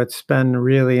too. It's been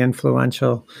really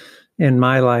influential in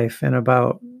my life and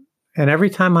every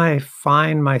time I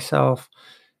find myself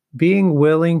being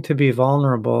willing to be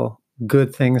vulnerable,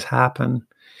 good things happen.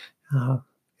 Uh,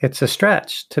 it's a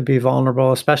stretch to be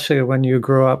vulnerable, especially when you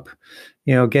grew up,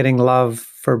 getting love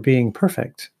for being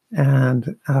perfect.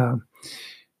 And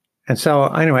so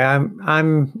anyway,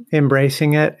 I'm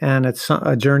embracing it, and it's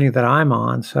a journey that I'm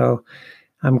on. So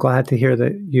I'm glad to hear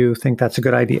that you think that's a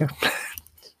good idea.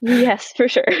 Yes, for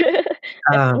sure.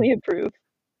 Um, Definitely approve.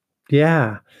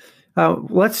 yeah.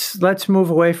 Let's move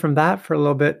away from that for a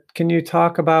little bit. Can you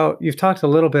talk about? You've talked a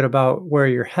little bit about where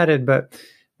you're headed, but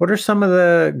what are some of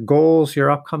the goals,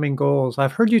 your upcoming goals?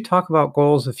 I've heard you talk about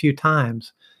goals a few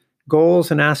times.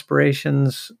 Goals and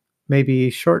aspirations, maybe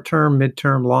short term,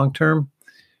 midterm, long term.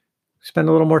 Spend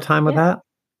a little more time with Yeah. that.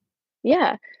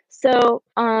 Yeah. So,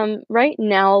 right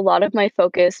now, a lot of my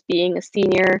focus being a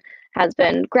senior has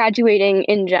been graduating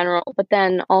in general, but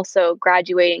then also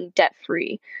graduating debt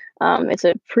free. It's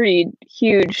a pretty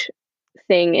huge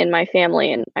thing in my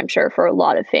family, and I'm sure for a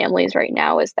lot of families right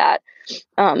now, is that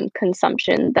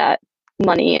consumption that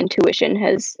money and tuition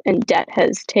has and debt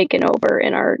has taken over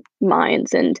in our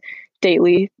minds and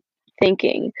daily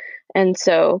thinking. And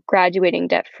so, graduating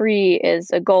debt free is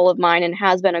a goal of mine and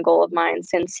has been a goal of mine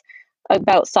since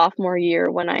about sophomore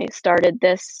year when I started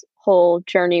this whole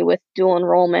journey with dual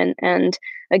enrollment. And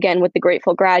again, with the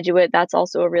Grateful Graduate, that's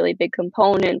also a really big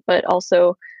component, but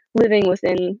also living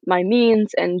within my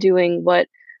means and doing what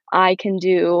I can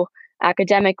do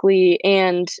academically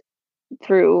and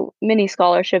through mini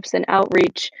scholarships and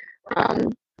outreach, um,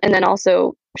 and then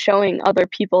also showing other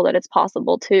people that it's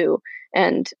possible too.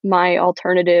 And my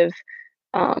alternative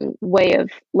way of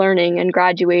learning and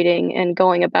graduating and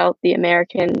going about the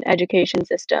American education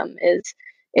system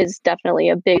is definitely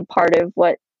a big part of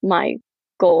what my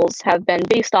goals have been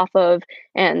based off of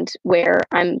and where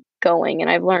I'm going. And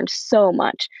I've learned so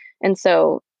much. And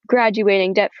so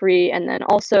graduating debt free, and then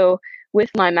also with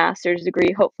my master's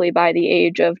degree, hopefully by the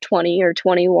age of 20 or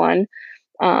 21,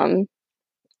 um,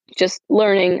 just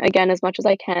learning again as much as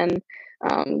I can,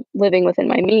 living within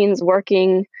my means,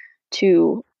 working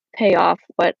to pay off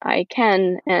what I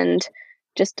can, and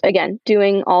just again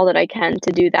doing all that I can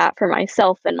to do that for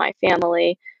myself and my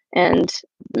family and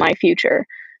my future.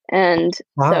 And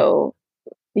Wow. so,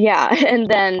 yeah, and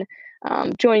then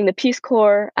joining the Peace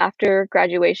Corps after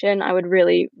graduation, I would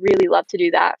really, really love to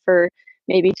do that for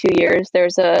maybe 2 years.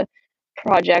 There's a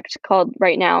project called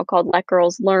right now called Let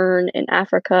Girls Learn in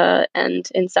Africa and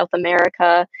in South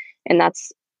America, and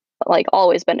that's like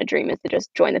always been a dream, is to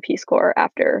just join the Peace Corps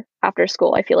after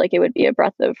school. I feel like it would be a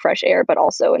breath of fresh air, but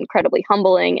also incredibly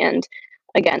humbling. And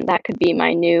again, that could be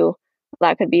my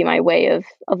way of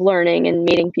learning and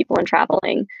meeting people and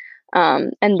traveling.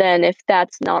 And then if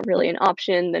that's not really an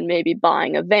option, then maybe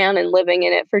buying a van and living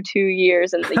in it for 2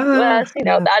 years in the US,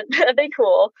 Yeah, that'd be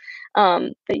cool.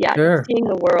 But yeah, just sure. seeing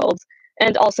the world,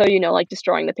 and also, like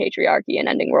destroying the patriarchy and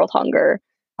ending world hunger,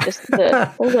 just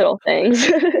the little things.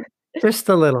 Just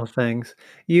the little things.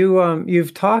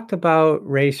 You've talked about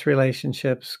race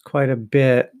relationships quite a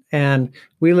bit, and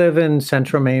we live in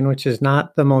Central Maine, which is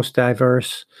not the most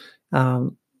diverse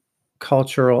um,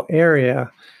 cultural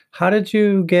area. How did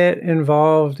you get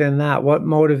involved in that? What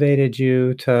motivated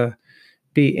you to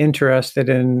be interested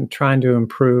in trying to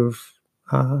improve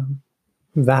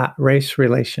that race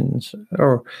relations?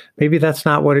 Or maybe that's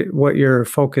not what your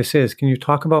focus is. Can you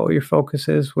talk about what your focus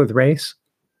is with race?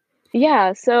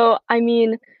 Yeah, so I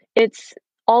mean, it's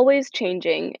always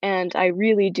changing, and I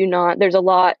really do not. There's a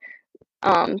lot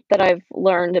that I've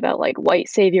learned about like white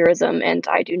saviorism, and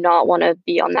I do not want to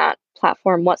be on that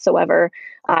platform whatsoever.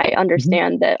 I Mhm.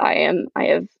 understand that I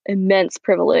have immense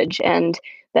privilege, and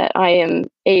that I am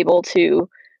able to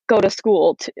go to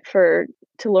school to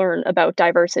learn about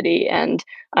diversity, and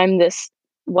I'm this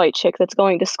white chick that's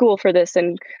going to school for this,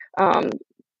 and um,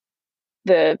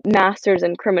 the master's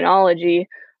in criminology,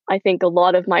 I think a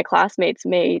lot of my classmates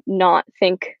may not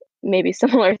think maybe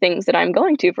similar things that I'm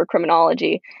going to for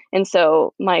criminology. And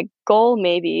so my goal,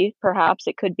 maybe, perhaps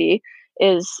it could be,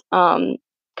 is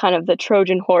kind of the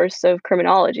Trojan horse of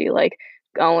criminology, like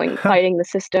going fighting the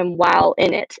system while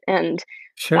in it, and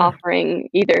Sure. offering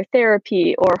either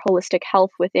therapy or holistic health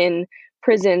within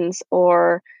prisons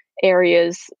or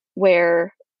areas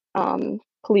where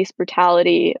police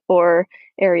brutality, or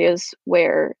areas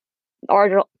where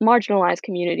marginalized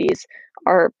communities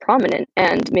are prominent,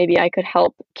 and maybe I could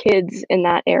help kids in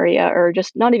that area, or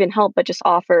just not even help but just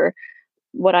offer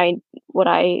what I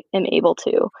am able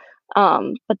to.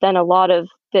 But then a lot of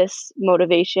this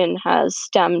motivation has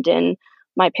stemmed in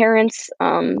my parents.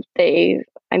 I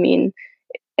mean,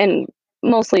 and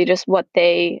mostly just what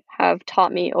they have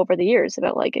taught me over the years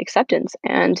about like acceptance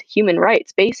and human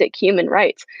rights, basic human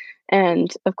rights.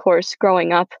 And of course,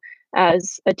 growing up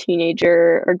as a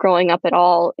teenager, or growing up at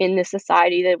all in the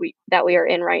society that we are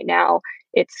in right now,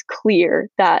 it's clear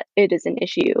that it is an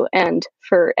issue, and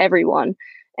for everyone.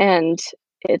 And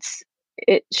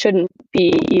it shouldn't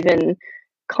be even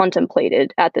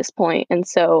contemplated at this point. And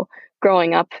so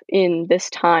growing up in this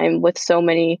time with so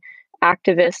many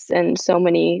activists and so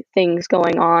many things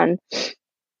going on,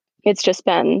 it's just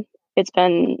been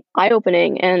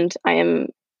eye-opening. And I'm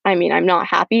not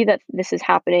happy that this is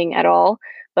happening at all,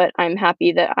 but I'm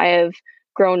happy that I have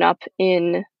grown up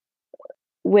in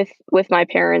with my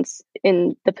parents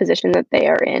in the position that they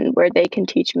are in, where they can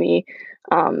teach me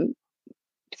um,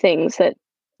 things that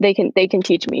they can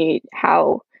teach me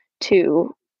how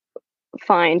to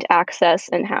find access,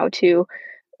 and how to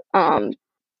um,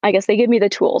 I guess they give me the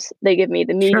tools. They give me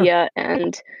the Sure. media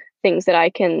and things that I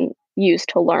can use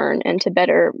to learn and to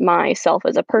better myself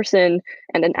as a person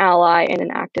and an ally and an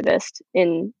activist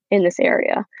in this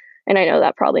area. And I know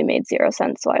that probably made zero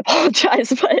sense, so I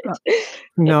apologize, but Uh,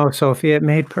 no, Sophie, it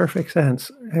made perfect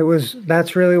sense.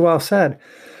 That's really well said.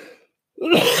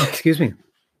 Excuse me.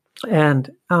 And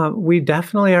we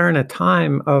definitely are in a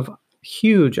time of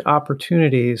huge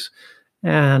opportunities.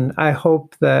 And I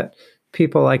hope that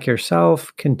people like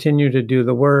yourself continue to do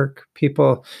the work.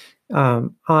 People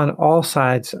on all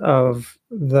sides of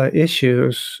the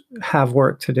issues have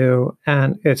work to do.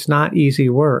 And it's not easy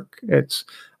work. It's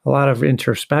a lot of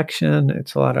introspection.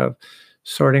 It's a lot of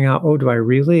sorting out, oh, do I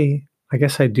really, I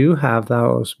guess I do have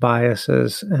those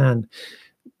biases.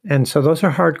 And so those are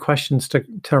hard questions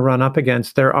to run up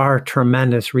against. There are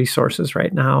tremendous resources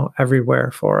right now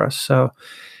everywhere for us. So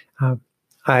uh,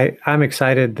 I'm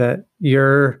excited that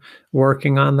you're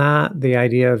working on that. The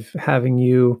idea of having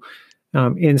you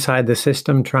inside the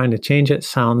system trying to change it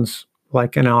sounds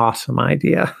like an awesome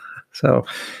idea. So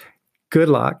good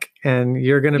luck, and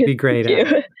you're going to be great Thank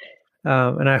at you. it.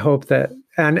 And I hope that,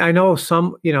 and I know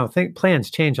some, think plans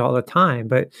change all the time,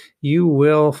 but you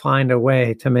will find a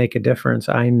way to make a difference.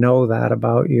 I know that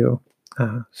about you.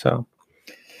 So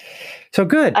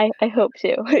good. I hope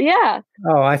to. Yeah.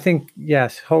 Oh, I think,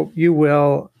 yes, hope you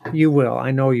will. You will.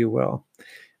 I know you will.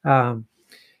 Um,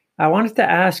 I wanted to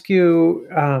ask you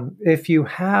if you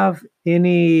have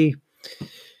any.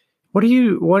 What are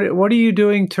you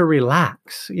doing to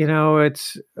relax?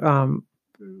 It's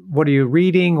what are you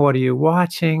reading? What are you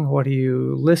watching? What are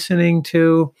you listening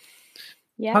to? Talk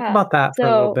Yeah. about that for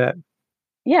a little So, bit.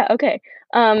 yeah, okay.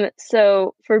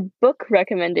 So for book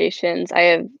recommendations, I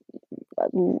have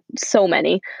so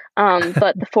many.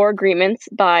 But The Four Agreements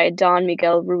by Don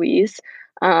Miguel Ruiz,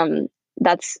 um,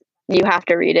 that's you have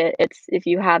to read it. It's if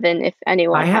you haven't, if I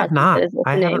anyone have hasn't that not. is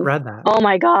I haven't listening. read that. Oh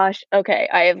my gosh. Okay,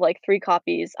 I have like 3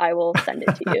 copies. I will send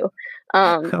it to you.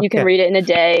 You can Okay. read it in a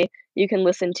day. You can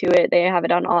listen to it. They have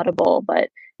it on Audible, but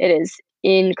it is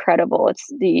incredible. It's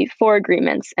The Four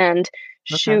Agreements, and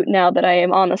Okay. shoot, now that I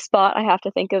am on the spot, I have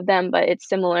to think of them, but it's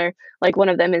similar. Like one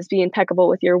of them is be impeccable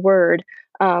with your word.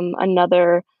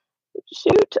 Another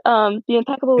shoot, be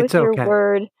impeccable with It's your okay.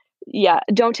 word. Yeah,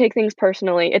 don't take things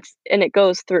personally. It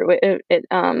goes through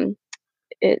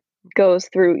it goes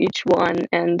through each one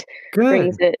and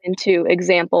brings Good. it into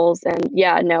examples. And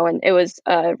yeah, no, and it was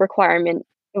a requirement.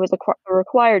 It was a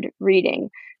required reading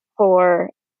for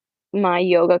my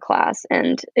yoga class,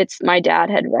 and my dad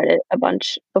had read it a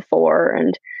bunch before,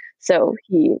 and so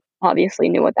he obviously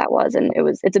knew what that was, and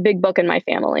it's a big book in my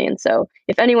family, and so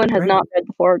if anyone has Great. not read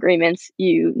The Four Agreements,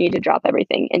 you need to drop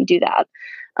everything and do that.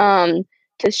 Um,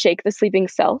 to Shake the Sleeping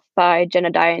Self by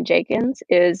Jenna Jenkins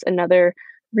is another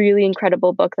really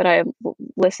incredible book that I've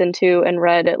listened to and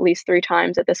read at least 3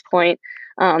 times at this point.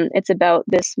 It's about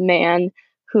this man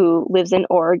who lives in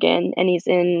Oregon, and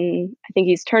I think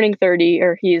he's turning 30,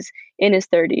 or he's in his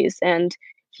 30s, and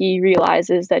he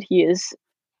realizes that he has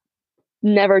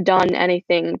never done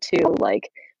anything to like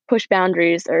push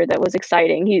boundaries or that was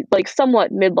exciting. He like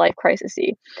somewhat midlife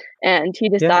crisisy, and he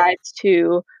Yeah. decides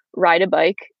to ride a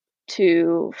bike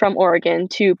to from Oregon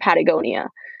to Patagonia.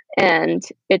 And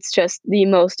it's just the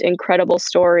most incredible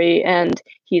story, and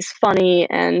he's funny,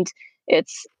 and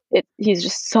he's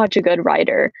just such a good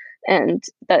writer, and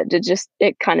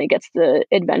it kind of gets the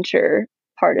adventure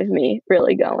part of me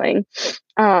really going.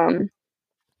 Um,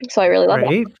 so I really love that.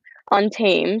 Great.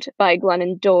 Untamed by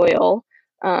Glennon Doyle.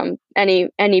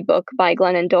 Any book by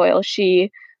Glennon Doyle.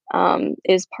 She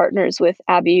is partners with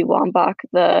Abby Wambach,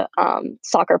 the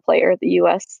soccer player, the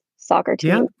U.S. soccer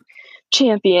Yeah. team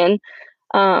champion.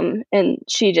 And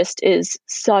she just is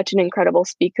such an incredible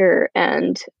speaker,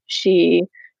 and she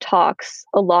talks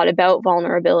a lot about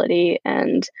vulnerability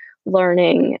and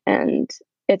learning, and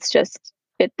it's just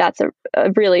that's a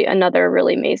really another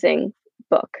really amazing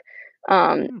book.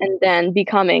 Hmm. And then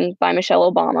Becoming by Michelle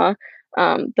Obama,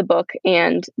 the book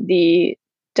and the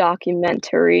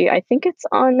documentary. I think it's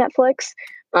on Netflix.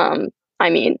 Um, I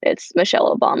mean, it's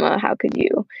Michelle Obama. How could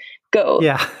you go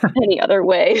Yeah. any other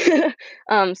way?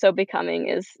 So Becoming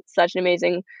is such an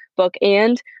amazing book,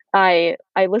 and I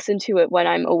listen to it when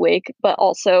I'm awake, but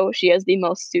also she has the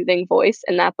most soothing voice,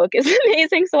 and that book is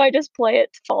amazing. So I just play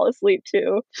it to fall asleep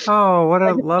to. Oh, what I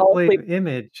a just fall lovely asleep.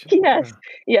 image. Yes,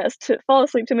 yes, to fall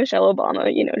asleep to Michelle Obama,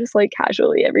 just like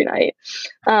casually every night.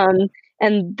 Um,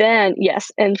 and then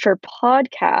yes, and for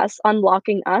podcasts,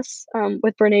 Unlocking Us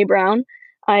with Brene Brown,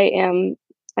 I am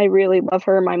I really love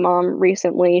her. My mom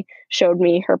recently showed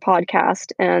me her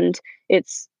podcast, and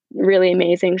it's really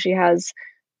amazing. She has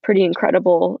pretty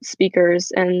incredible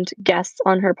speakers and guests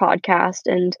on her podcast,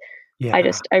 and Yeah.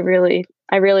 I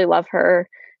really love her.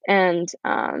 And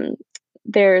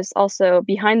there's also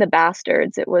Behind the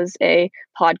Bastards. It was a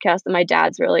podcast that my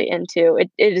dad's really into.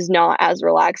 It is not as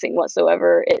relaxing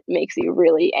whatsoever. It makes you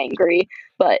really angry,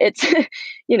 but it's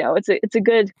it's a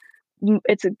good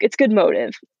it's good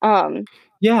motive.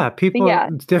 Yeah, But yeah,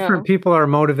 different no, people are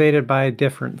motivated by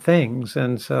different things,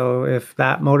 and so if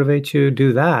that motivates you,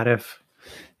 do that.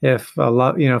 If a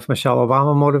lot, if Michelle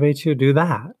Obama motivates you, do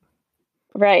that.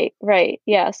 right, right,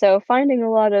 yeah. So finding a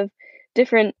lot of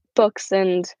different books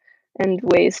and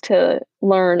ways to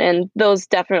learn, and those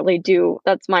definitely do.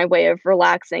 That's my way of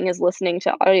relaxing is listening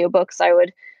to audiobooks. I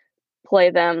would play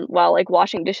them while like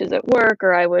washing dishes at work,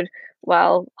 or I would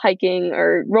while hiking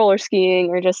or roller skiing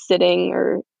or just sitting,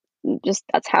 or just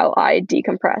that's how I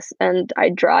decompress, and I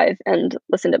drive and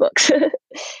listen to books.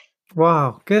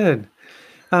 Wow, good.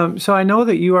 So I know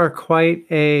that you are quite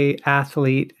a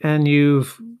athlete, and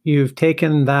you've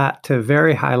taken that to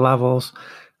very high levels.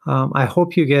 I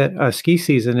hope you get a ski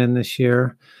season in this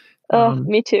year. Oh, Um,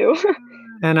 me too.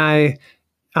 and I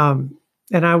um,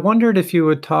 and I wondered if you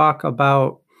would talk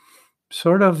about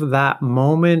sort of that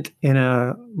moment in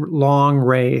a long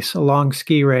race, a long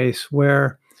ski race,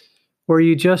 where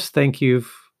you just think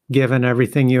you've given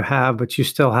everything you have, but you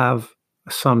still have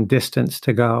some distance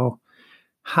to go.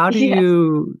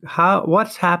 Yes.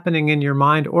 What's happening in your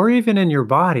mind or even in your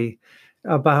body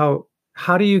about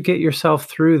how do you get yourself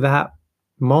through that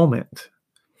moment?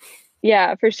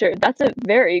 Yeah, for sure. That's a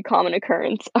very common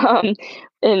occurrence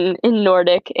in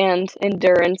Nordic and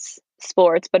endurance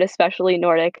sports, but especially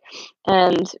Nordic.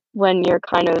 And when you're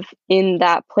kind of in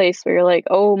that place where you're like,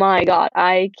 "Oh my God,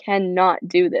 I cannot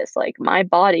do this. Like my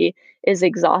body is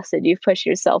exhausted. You've pushed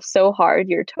yourself so hard.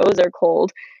 Your toes are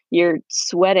cold. You're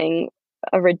sweating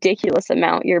a ridiculous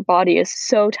amount. Your body is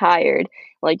so tired.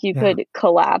 Like you Yeah. could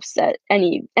collapse at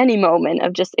any moment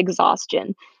of just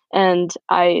exhaustion." And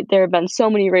there have been so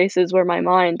many races where my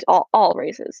mind, all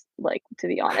races, like, to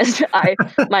be honest,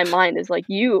 my mind is like,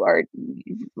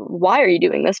 why are you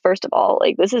doing this, first of all?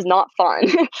 Like, this is not fun.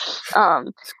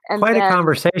 um, and Quite a then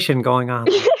conversation going on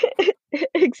there.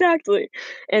 exactly.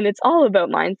 And it's all about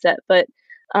mindset, but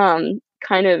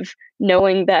kind of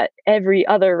knowing that every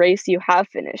other race you have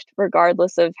finished,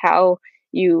 regardless of how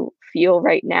you feel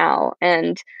right now.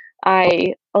 And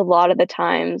I, a lot of the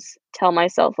times, tell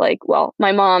myself, like, well,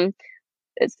 my mom,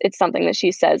 it's something that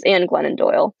she says, and Glennon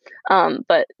Doyle,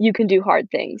 but you can do hard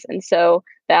things. And so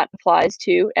that applies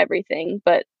to everything.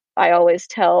 But I always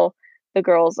tell the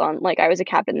girls on, like, I was a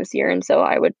captain this year, and so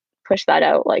I would push that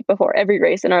out like before every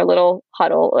race in our little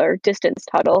huddle or distanced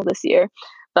huddle this year.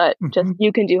 But just Mhm.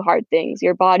 you can do hard things,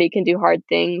 your body can do hard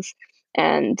things,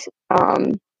 and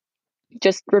um,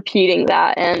 just repeating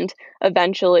that, and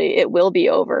eventually it will be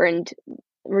over. And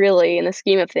really, in the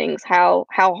scheme of things, how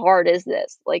hard is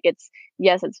this? Like, it's,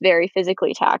 yes, it's very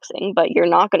physically taxing, but you're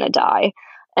not going to die.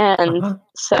 And Uh-huh.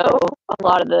 so a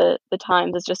lot of the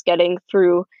times is just getting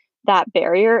through that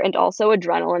barrier. And also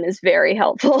adrenaline is very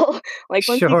helpful. Like,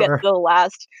 Sure. once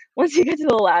you get to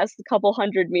the last couple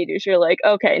hundred meters, you're like,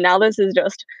 okay, now this is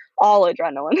just all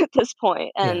adrenaline at this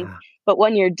point. And Yeah. but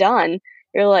when you're done,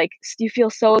 you're like, you feel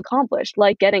so accomplished,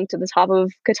 like getting to the top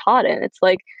of Katahdin. It's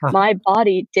like, my Uh-huh.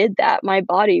 body did that. My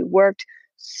body worked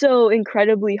so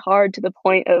incredibly hard to the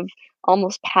point of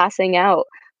almost passing out,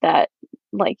 that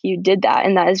like you did that.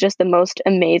 And that is just the most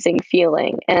amazing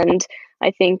feeling. And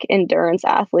I think endurance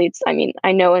athletes, I mean,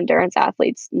 I know endurance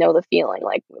athletes know the feeling,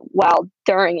 like, while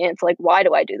during it, it's like, why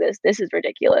do I do this? This is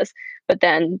ridiculous. But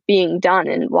then being done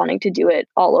and wanting to do it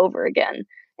all over again.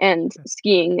 And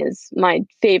skiing is my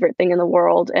favorite thing in the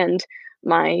world. And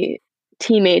my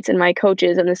teammates and my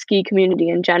coaches and the ski community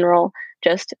in general,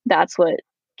 just that's what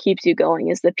keeps you going,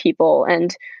 is the people,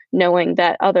 and knowing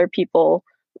that other people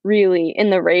really in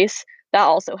the race, that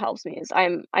also helps me. Is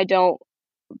I don't,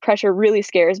 pressure really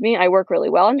scares me. I work really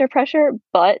well under pressure,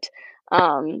 but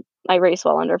I race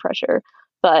well under pressure.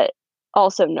 But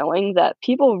also knowing that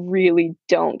people really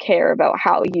don't care about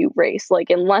how you race. Like,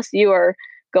 unless you are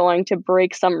going to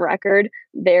break some record,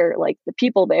 they're like, the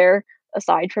people there,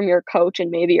 aside from your coach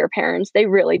and maybe your parents, they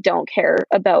really don't care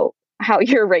about how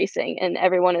you're racing. And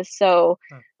everyone is so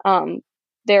Huh. um,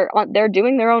 they're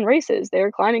doing their own races,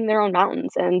 they're climbing their own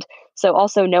mountains. And so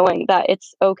also knowing that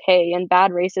it's okay and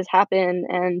bad races happen,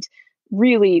 and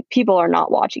really people are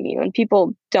not watching you, and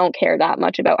people don't care that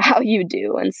much about how you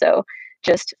do. And so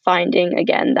just finding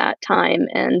again that time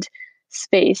and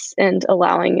space, and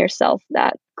allowing yourself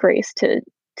that grace to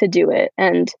do it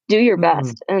and do your Mhm.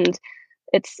 best. And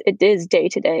it is day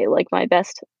to day. Like, my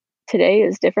best today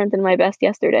is different than my best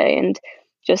yesterday, and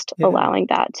just Yeah. allowing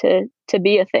that to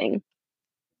be a thing.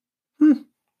 Hmm.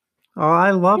 Oh,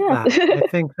 I love Yeah. that. I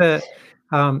think that,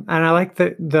 and I like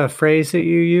the phrase that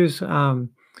you use.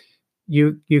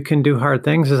 You can do hard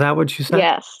things. Is that what you said?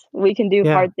 Yes, we can do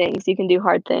Yeah. hard things. You can do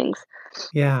hard things.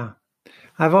 Yeah.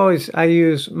 I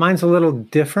use mine's a little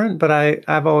different, but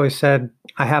I've always said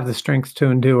I have the strength to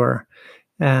endure,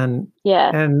 and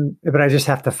Yeah. but I just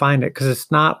have to find it because it's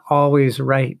not always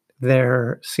right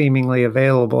there, seemingly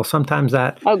available. Sometimes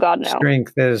that Oh God, no.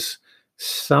 strength is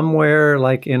somewhere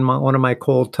like in one of my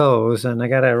cold toes, and I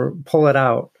got to pull it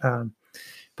out.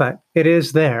 But it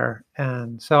is there,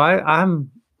 and so I'm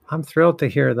thrilled to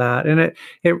hear that. And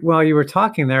it while you were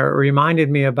talking there, it reminded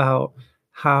me about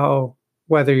how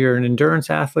whether you're an endurance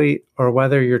athlete or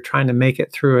whether you're trying to make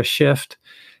it through a shift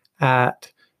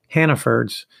at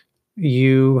Hannaford's,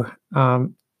 you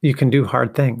you can do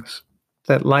hard things.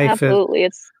 That life is, Absolutely.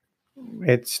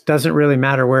 it doesn't really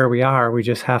matter where we are. We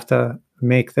just have to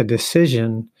make the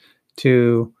decision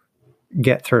to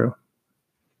get through.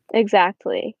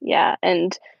 Exactly. Yeah.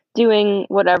 And doing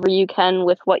whatever you can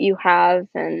with what you have.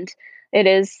 And it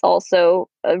is also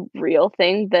a real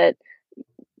thing that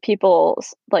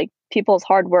people's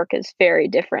hard work is very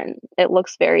different. It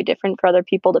looks very different for other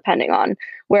people depending on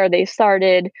where they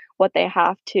started, what they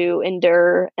have to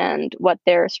endure, and what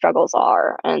their struggles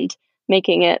are, and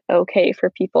making it okay for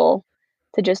people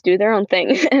to just do their own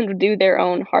thing and do their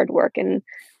own hard work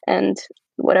and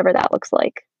whatever that looks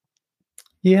like.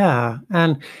 Yeah,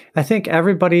 and I think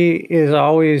everybody is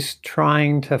always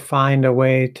trying to find a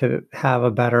way to have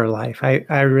a better life.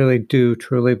 I really do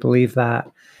truly believe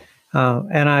that.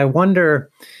 And I wonder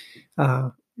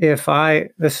if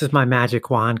this is my magic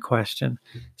wand question.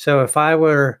 So if I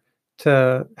were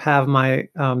to have my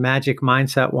magic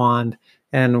mindset wand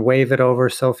and wave it over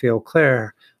Sophie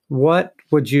Auclair, what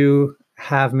would you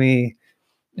have me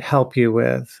help you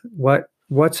with?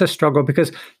 What's a struggle?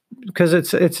 Because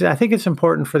it's I think it's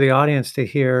important for the audience to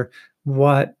hear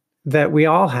what that we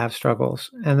all have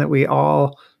struggles and that we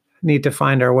all need to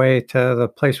find our way to the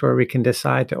place where we can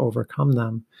decide to overcome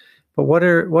them. But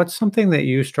what's something that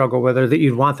you struggle with or that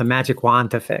you'd want the magic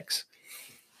wand to fix?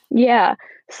 Yeah.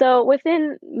 So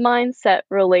within mindset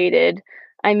related,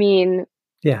 I mean,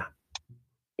 Yeah.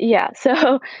 yeah.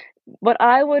 So what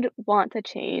I would want to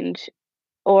change,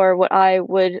 or what I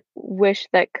would wish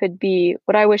that could be,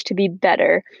 what I wish to be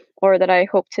better, or that I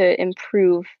hope to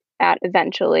improve at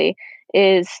eventually,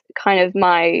 is kind of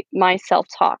my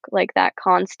self-talk, like that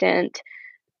constant,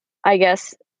 I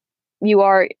guess you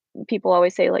are people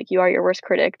always say like you are your worst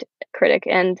critic,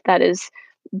 and that is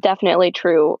definitely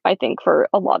true, I think, for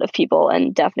a lot of people,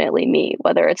 and definitely me,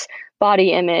 whether it's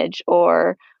body image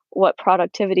or what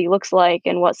productivity looks like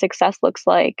and what success looks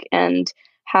like, and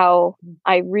how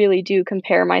I really do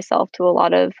compare myself to a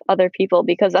lot of other people,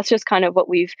 because that's just kind of what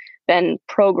we've been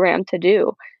programmed to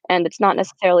do, and it's not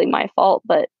necessarily my fault,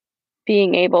 but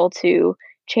being able to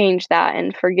change that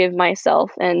and forgive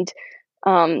myself and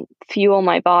fuel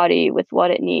my body with what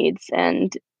it needs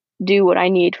and do what I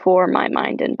need for my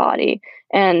mind and body.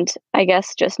 And I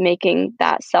guess just making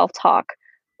that self talk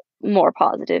more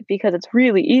positive, because it's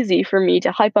really easy for me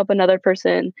to hype up another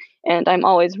person, and I'm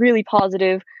always really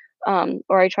positive,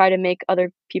 or I try to make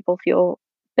other people feel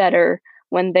better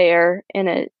when they're in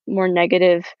a more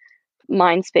negative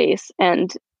mind space.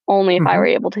 And only if I were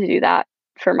Hmm. able to do that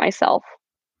for myself.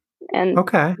 And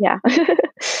Okay. yeah.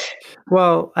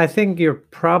 Well, I think you're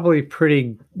probably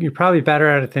better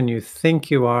at it than you think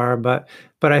you are, but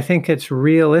I think it's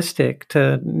realistic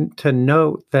to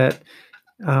note that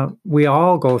we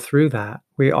all go through that.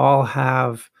 We all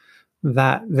have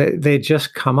that. They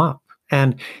just come up,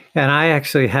 and I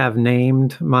actually have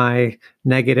named my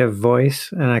negative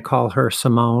voice, and I call her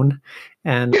Simone,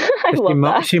 and I love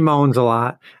that. she moans a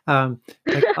lot. Um,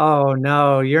 like, oh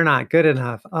no, you're not good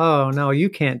enough. Oh no, you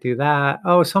can't do that.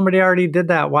 Oh, somebody already did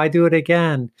that. Why do it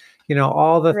again?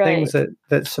 All the things Right.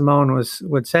 that Simone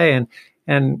would say,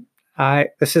 and I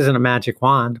this isn't a magic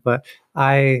wand, but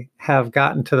I have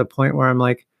gotten to the point where I'm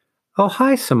like, oh,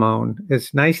 hi, Simone.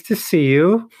 It's nice to see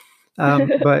you.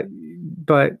 But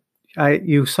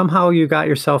you somehow you got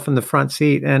yourself in the front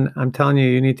seat, and I'm telling you,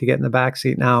 you need to get in the back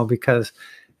seat now because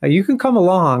you can come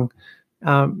along,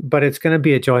 but it's going to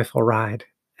be a joyful ride.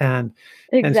 And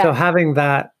so Exactly. having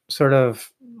that sort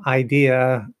of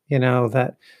idea,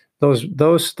 that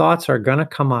those thoughts are going to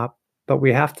come up, but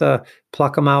we have to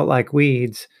pluck them out like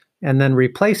weeds and then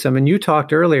replace them. And you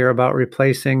talked earlier about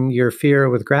replacing your fear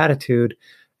with gratitude.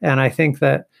 And I think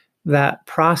that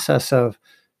process of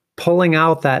pulling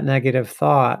out that negative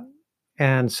thought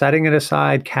and setting it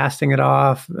aside, casting it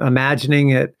off, imagining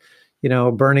it,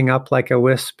 burning up like a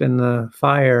wisp in the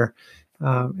fire,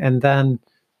 and then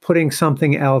putting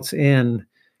something else in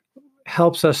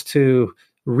helps us to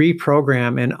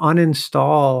reprogram and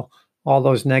uninstall all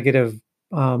those negative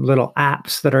little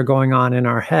apps that are going on in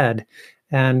our head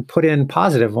and put in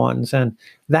positive ones. And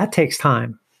that takes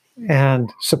time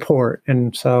and support.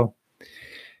 And so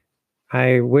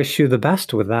I wish you the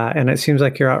best with that. And it seems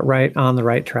like you're out right on the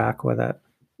right track with it.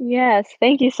 Yes,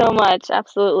 thank you so much.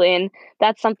 Absolutely. And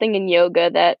that's something in yoga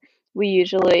that we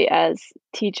usually, as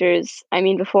teachers, I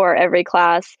mean, before every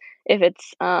class, if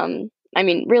it's I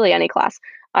mean, really any class,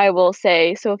 I will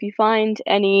say, so if you find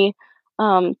any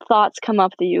thoughts come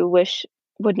up that you wish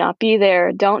would not be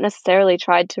there, don't necessarily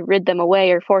try to rid them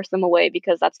away or force them away,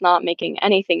 because that's not making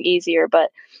anything easier,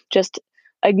 but just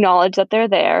acknowledge that they're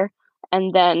there.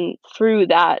 And then through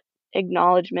that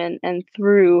acknowledgement and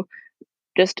through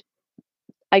just,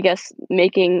 I guess,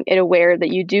 making it aware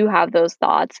that you do have those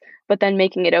thoughts, but then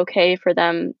making it okay for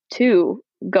them to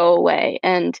go away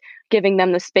and giving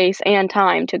them the space and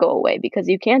time to go away, because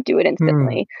you can't do it Hmm.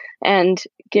 instantly. And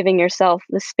giving yourself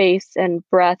the space and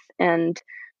breath and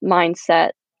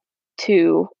mindset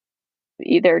to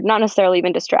either not necessarily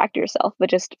even distract yourself, but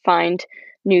just find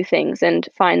new things and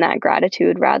find that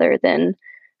gratitude rather than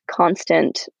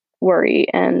constant worry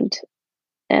and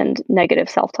negative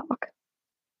self-talk.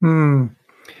 Hmm.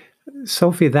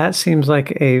 Sophie, that seems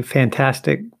like a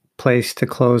fantastic place to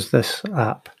close this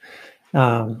up.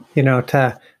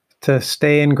 To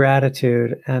stay in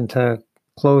gratitude and to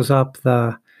close up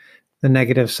the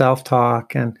negative self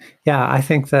talk. And yeah, I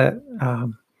think that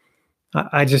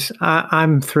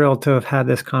I'm thrilled to have had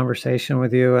this conversation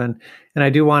with you, and I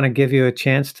do want to give you a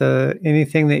chance to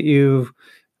anything that you've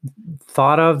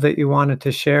thought of that you wanted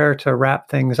to share to wrap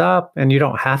things up. And you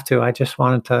don't have to. I just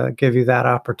wanted to give you that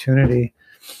opportunity.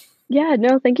 Yeah,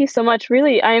 no, thank you so much.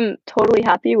 Really, I'm totally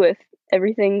happy with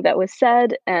everything that was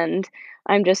said, and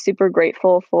I'm just super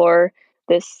grateful for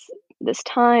this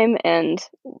time and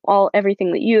all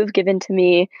everything that you've given to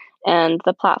me and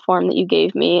the platform that you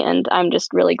gave me, and I'm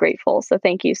just really grateful. So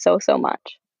thank you so, so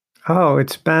much. Oh,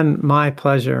 it's been my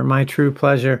pleasure, my true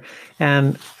pleasure.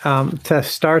 And to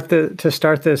start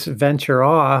this venture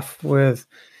off with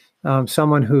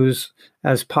someone who's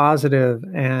as positive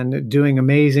and doing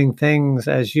amazing things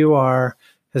as you are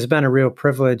has been a real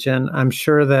privilege. And I'm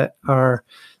sure that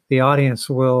the audience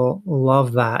will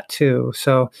love that too.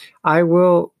 So I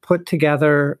will put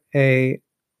together a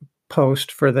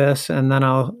post for this, and then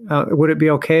would it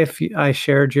be okay if I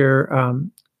shared your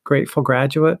Grateful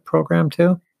Graduate program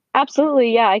too?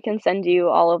 Absolutely, yeah, I can send you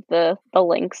all of the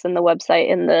links and the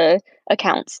website and the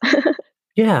accounts.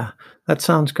 Yeah, that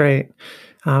sounds great.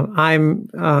 I'm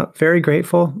very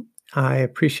grateful. I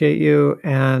appreciate you.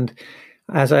 And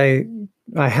as I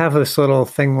have this little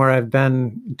thing where I've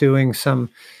been doing some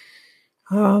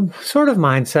sort of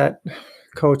mindset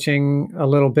coaching a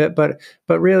little bit, but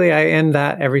really I end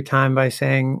that every time by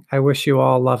saying, I wish you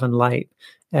all love and light.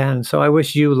 And so I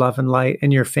wish you love and light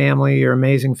and your family, your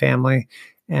amazing family,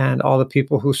 and all the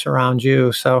people who surround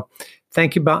you. So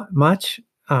thank you much.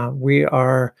 We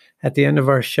are at the end of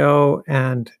our show,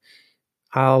 and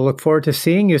I'll look forward to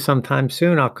seeing you sometime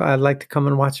soon. I'd like to come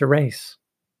and watch a race.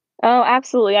 Oh,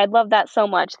 absolutely, I'd love that so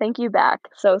much. Thank you back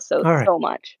so, so, All right. so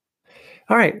much.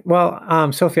 All right.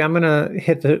 Well, Sophie, I'm going to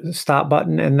hit the stop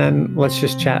button, and then let's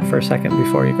just chat for a second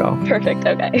before you go. Perfect,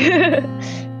 okay.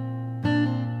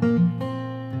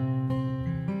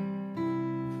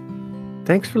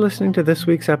 Thanks for listening to this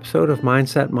week's episode of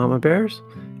Mindset Mama Bears.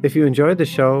 If you enjoyed the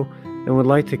show and would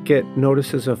like to get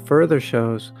notices of further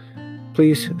shows,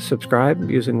 please subscribe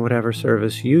using whatever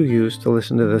service you use to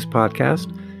listen to this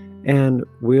podcast, and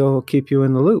we'll keep you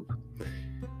in the loop.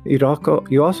 You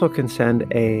also can send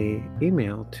an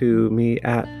email to me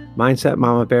at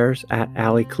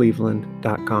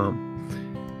mindsetmamabears@alliecleveland.com.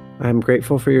 I'm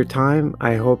grateful for your time.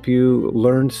 I hope you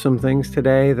learned some things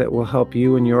today that will help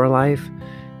you in your life.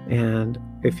 And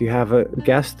if you have a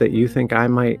guest that you think I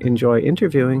might enjoy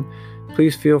interviewing,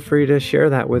 please feel free to share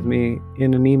that with me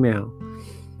in an email.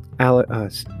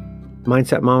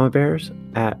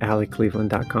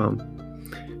 mindsetmamabears@alliecleveland.com.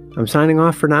 I'm signing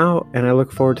off for now, and I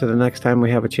look forward to the next time we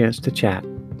have a chance to chat.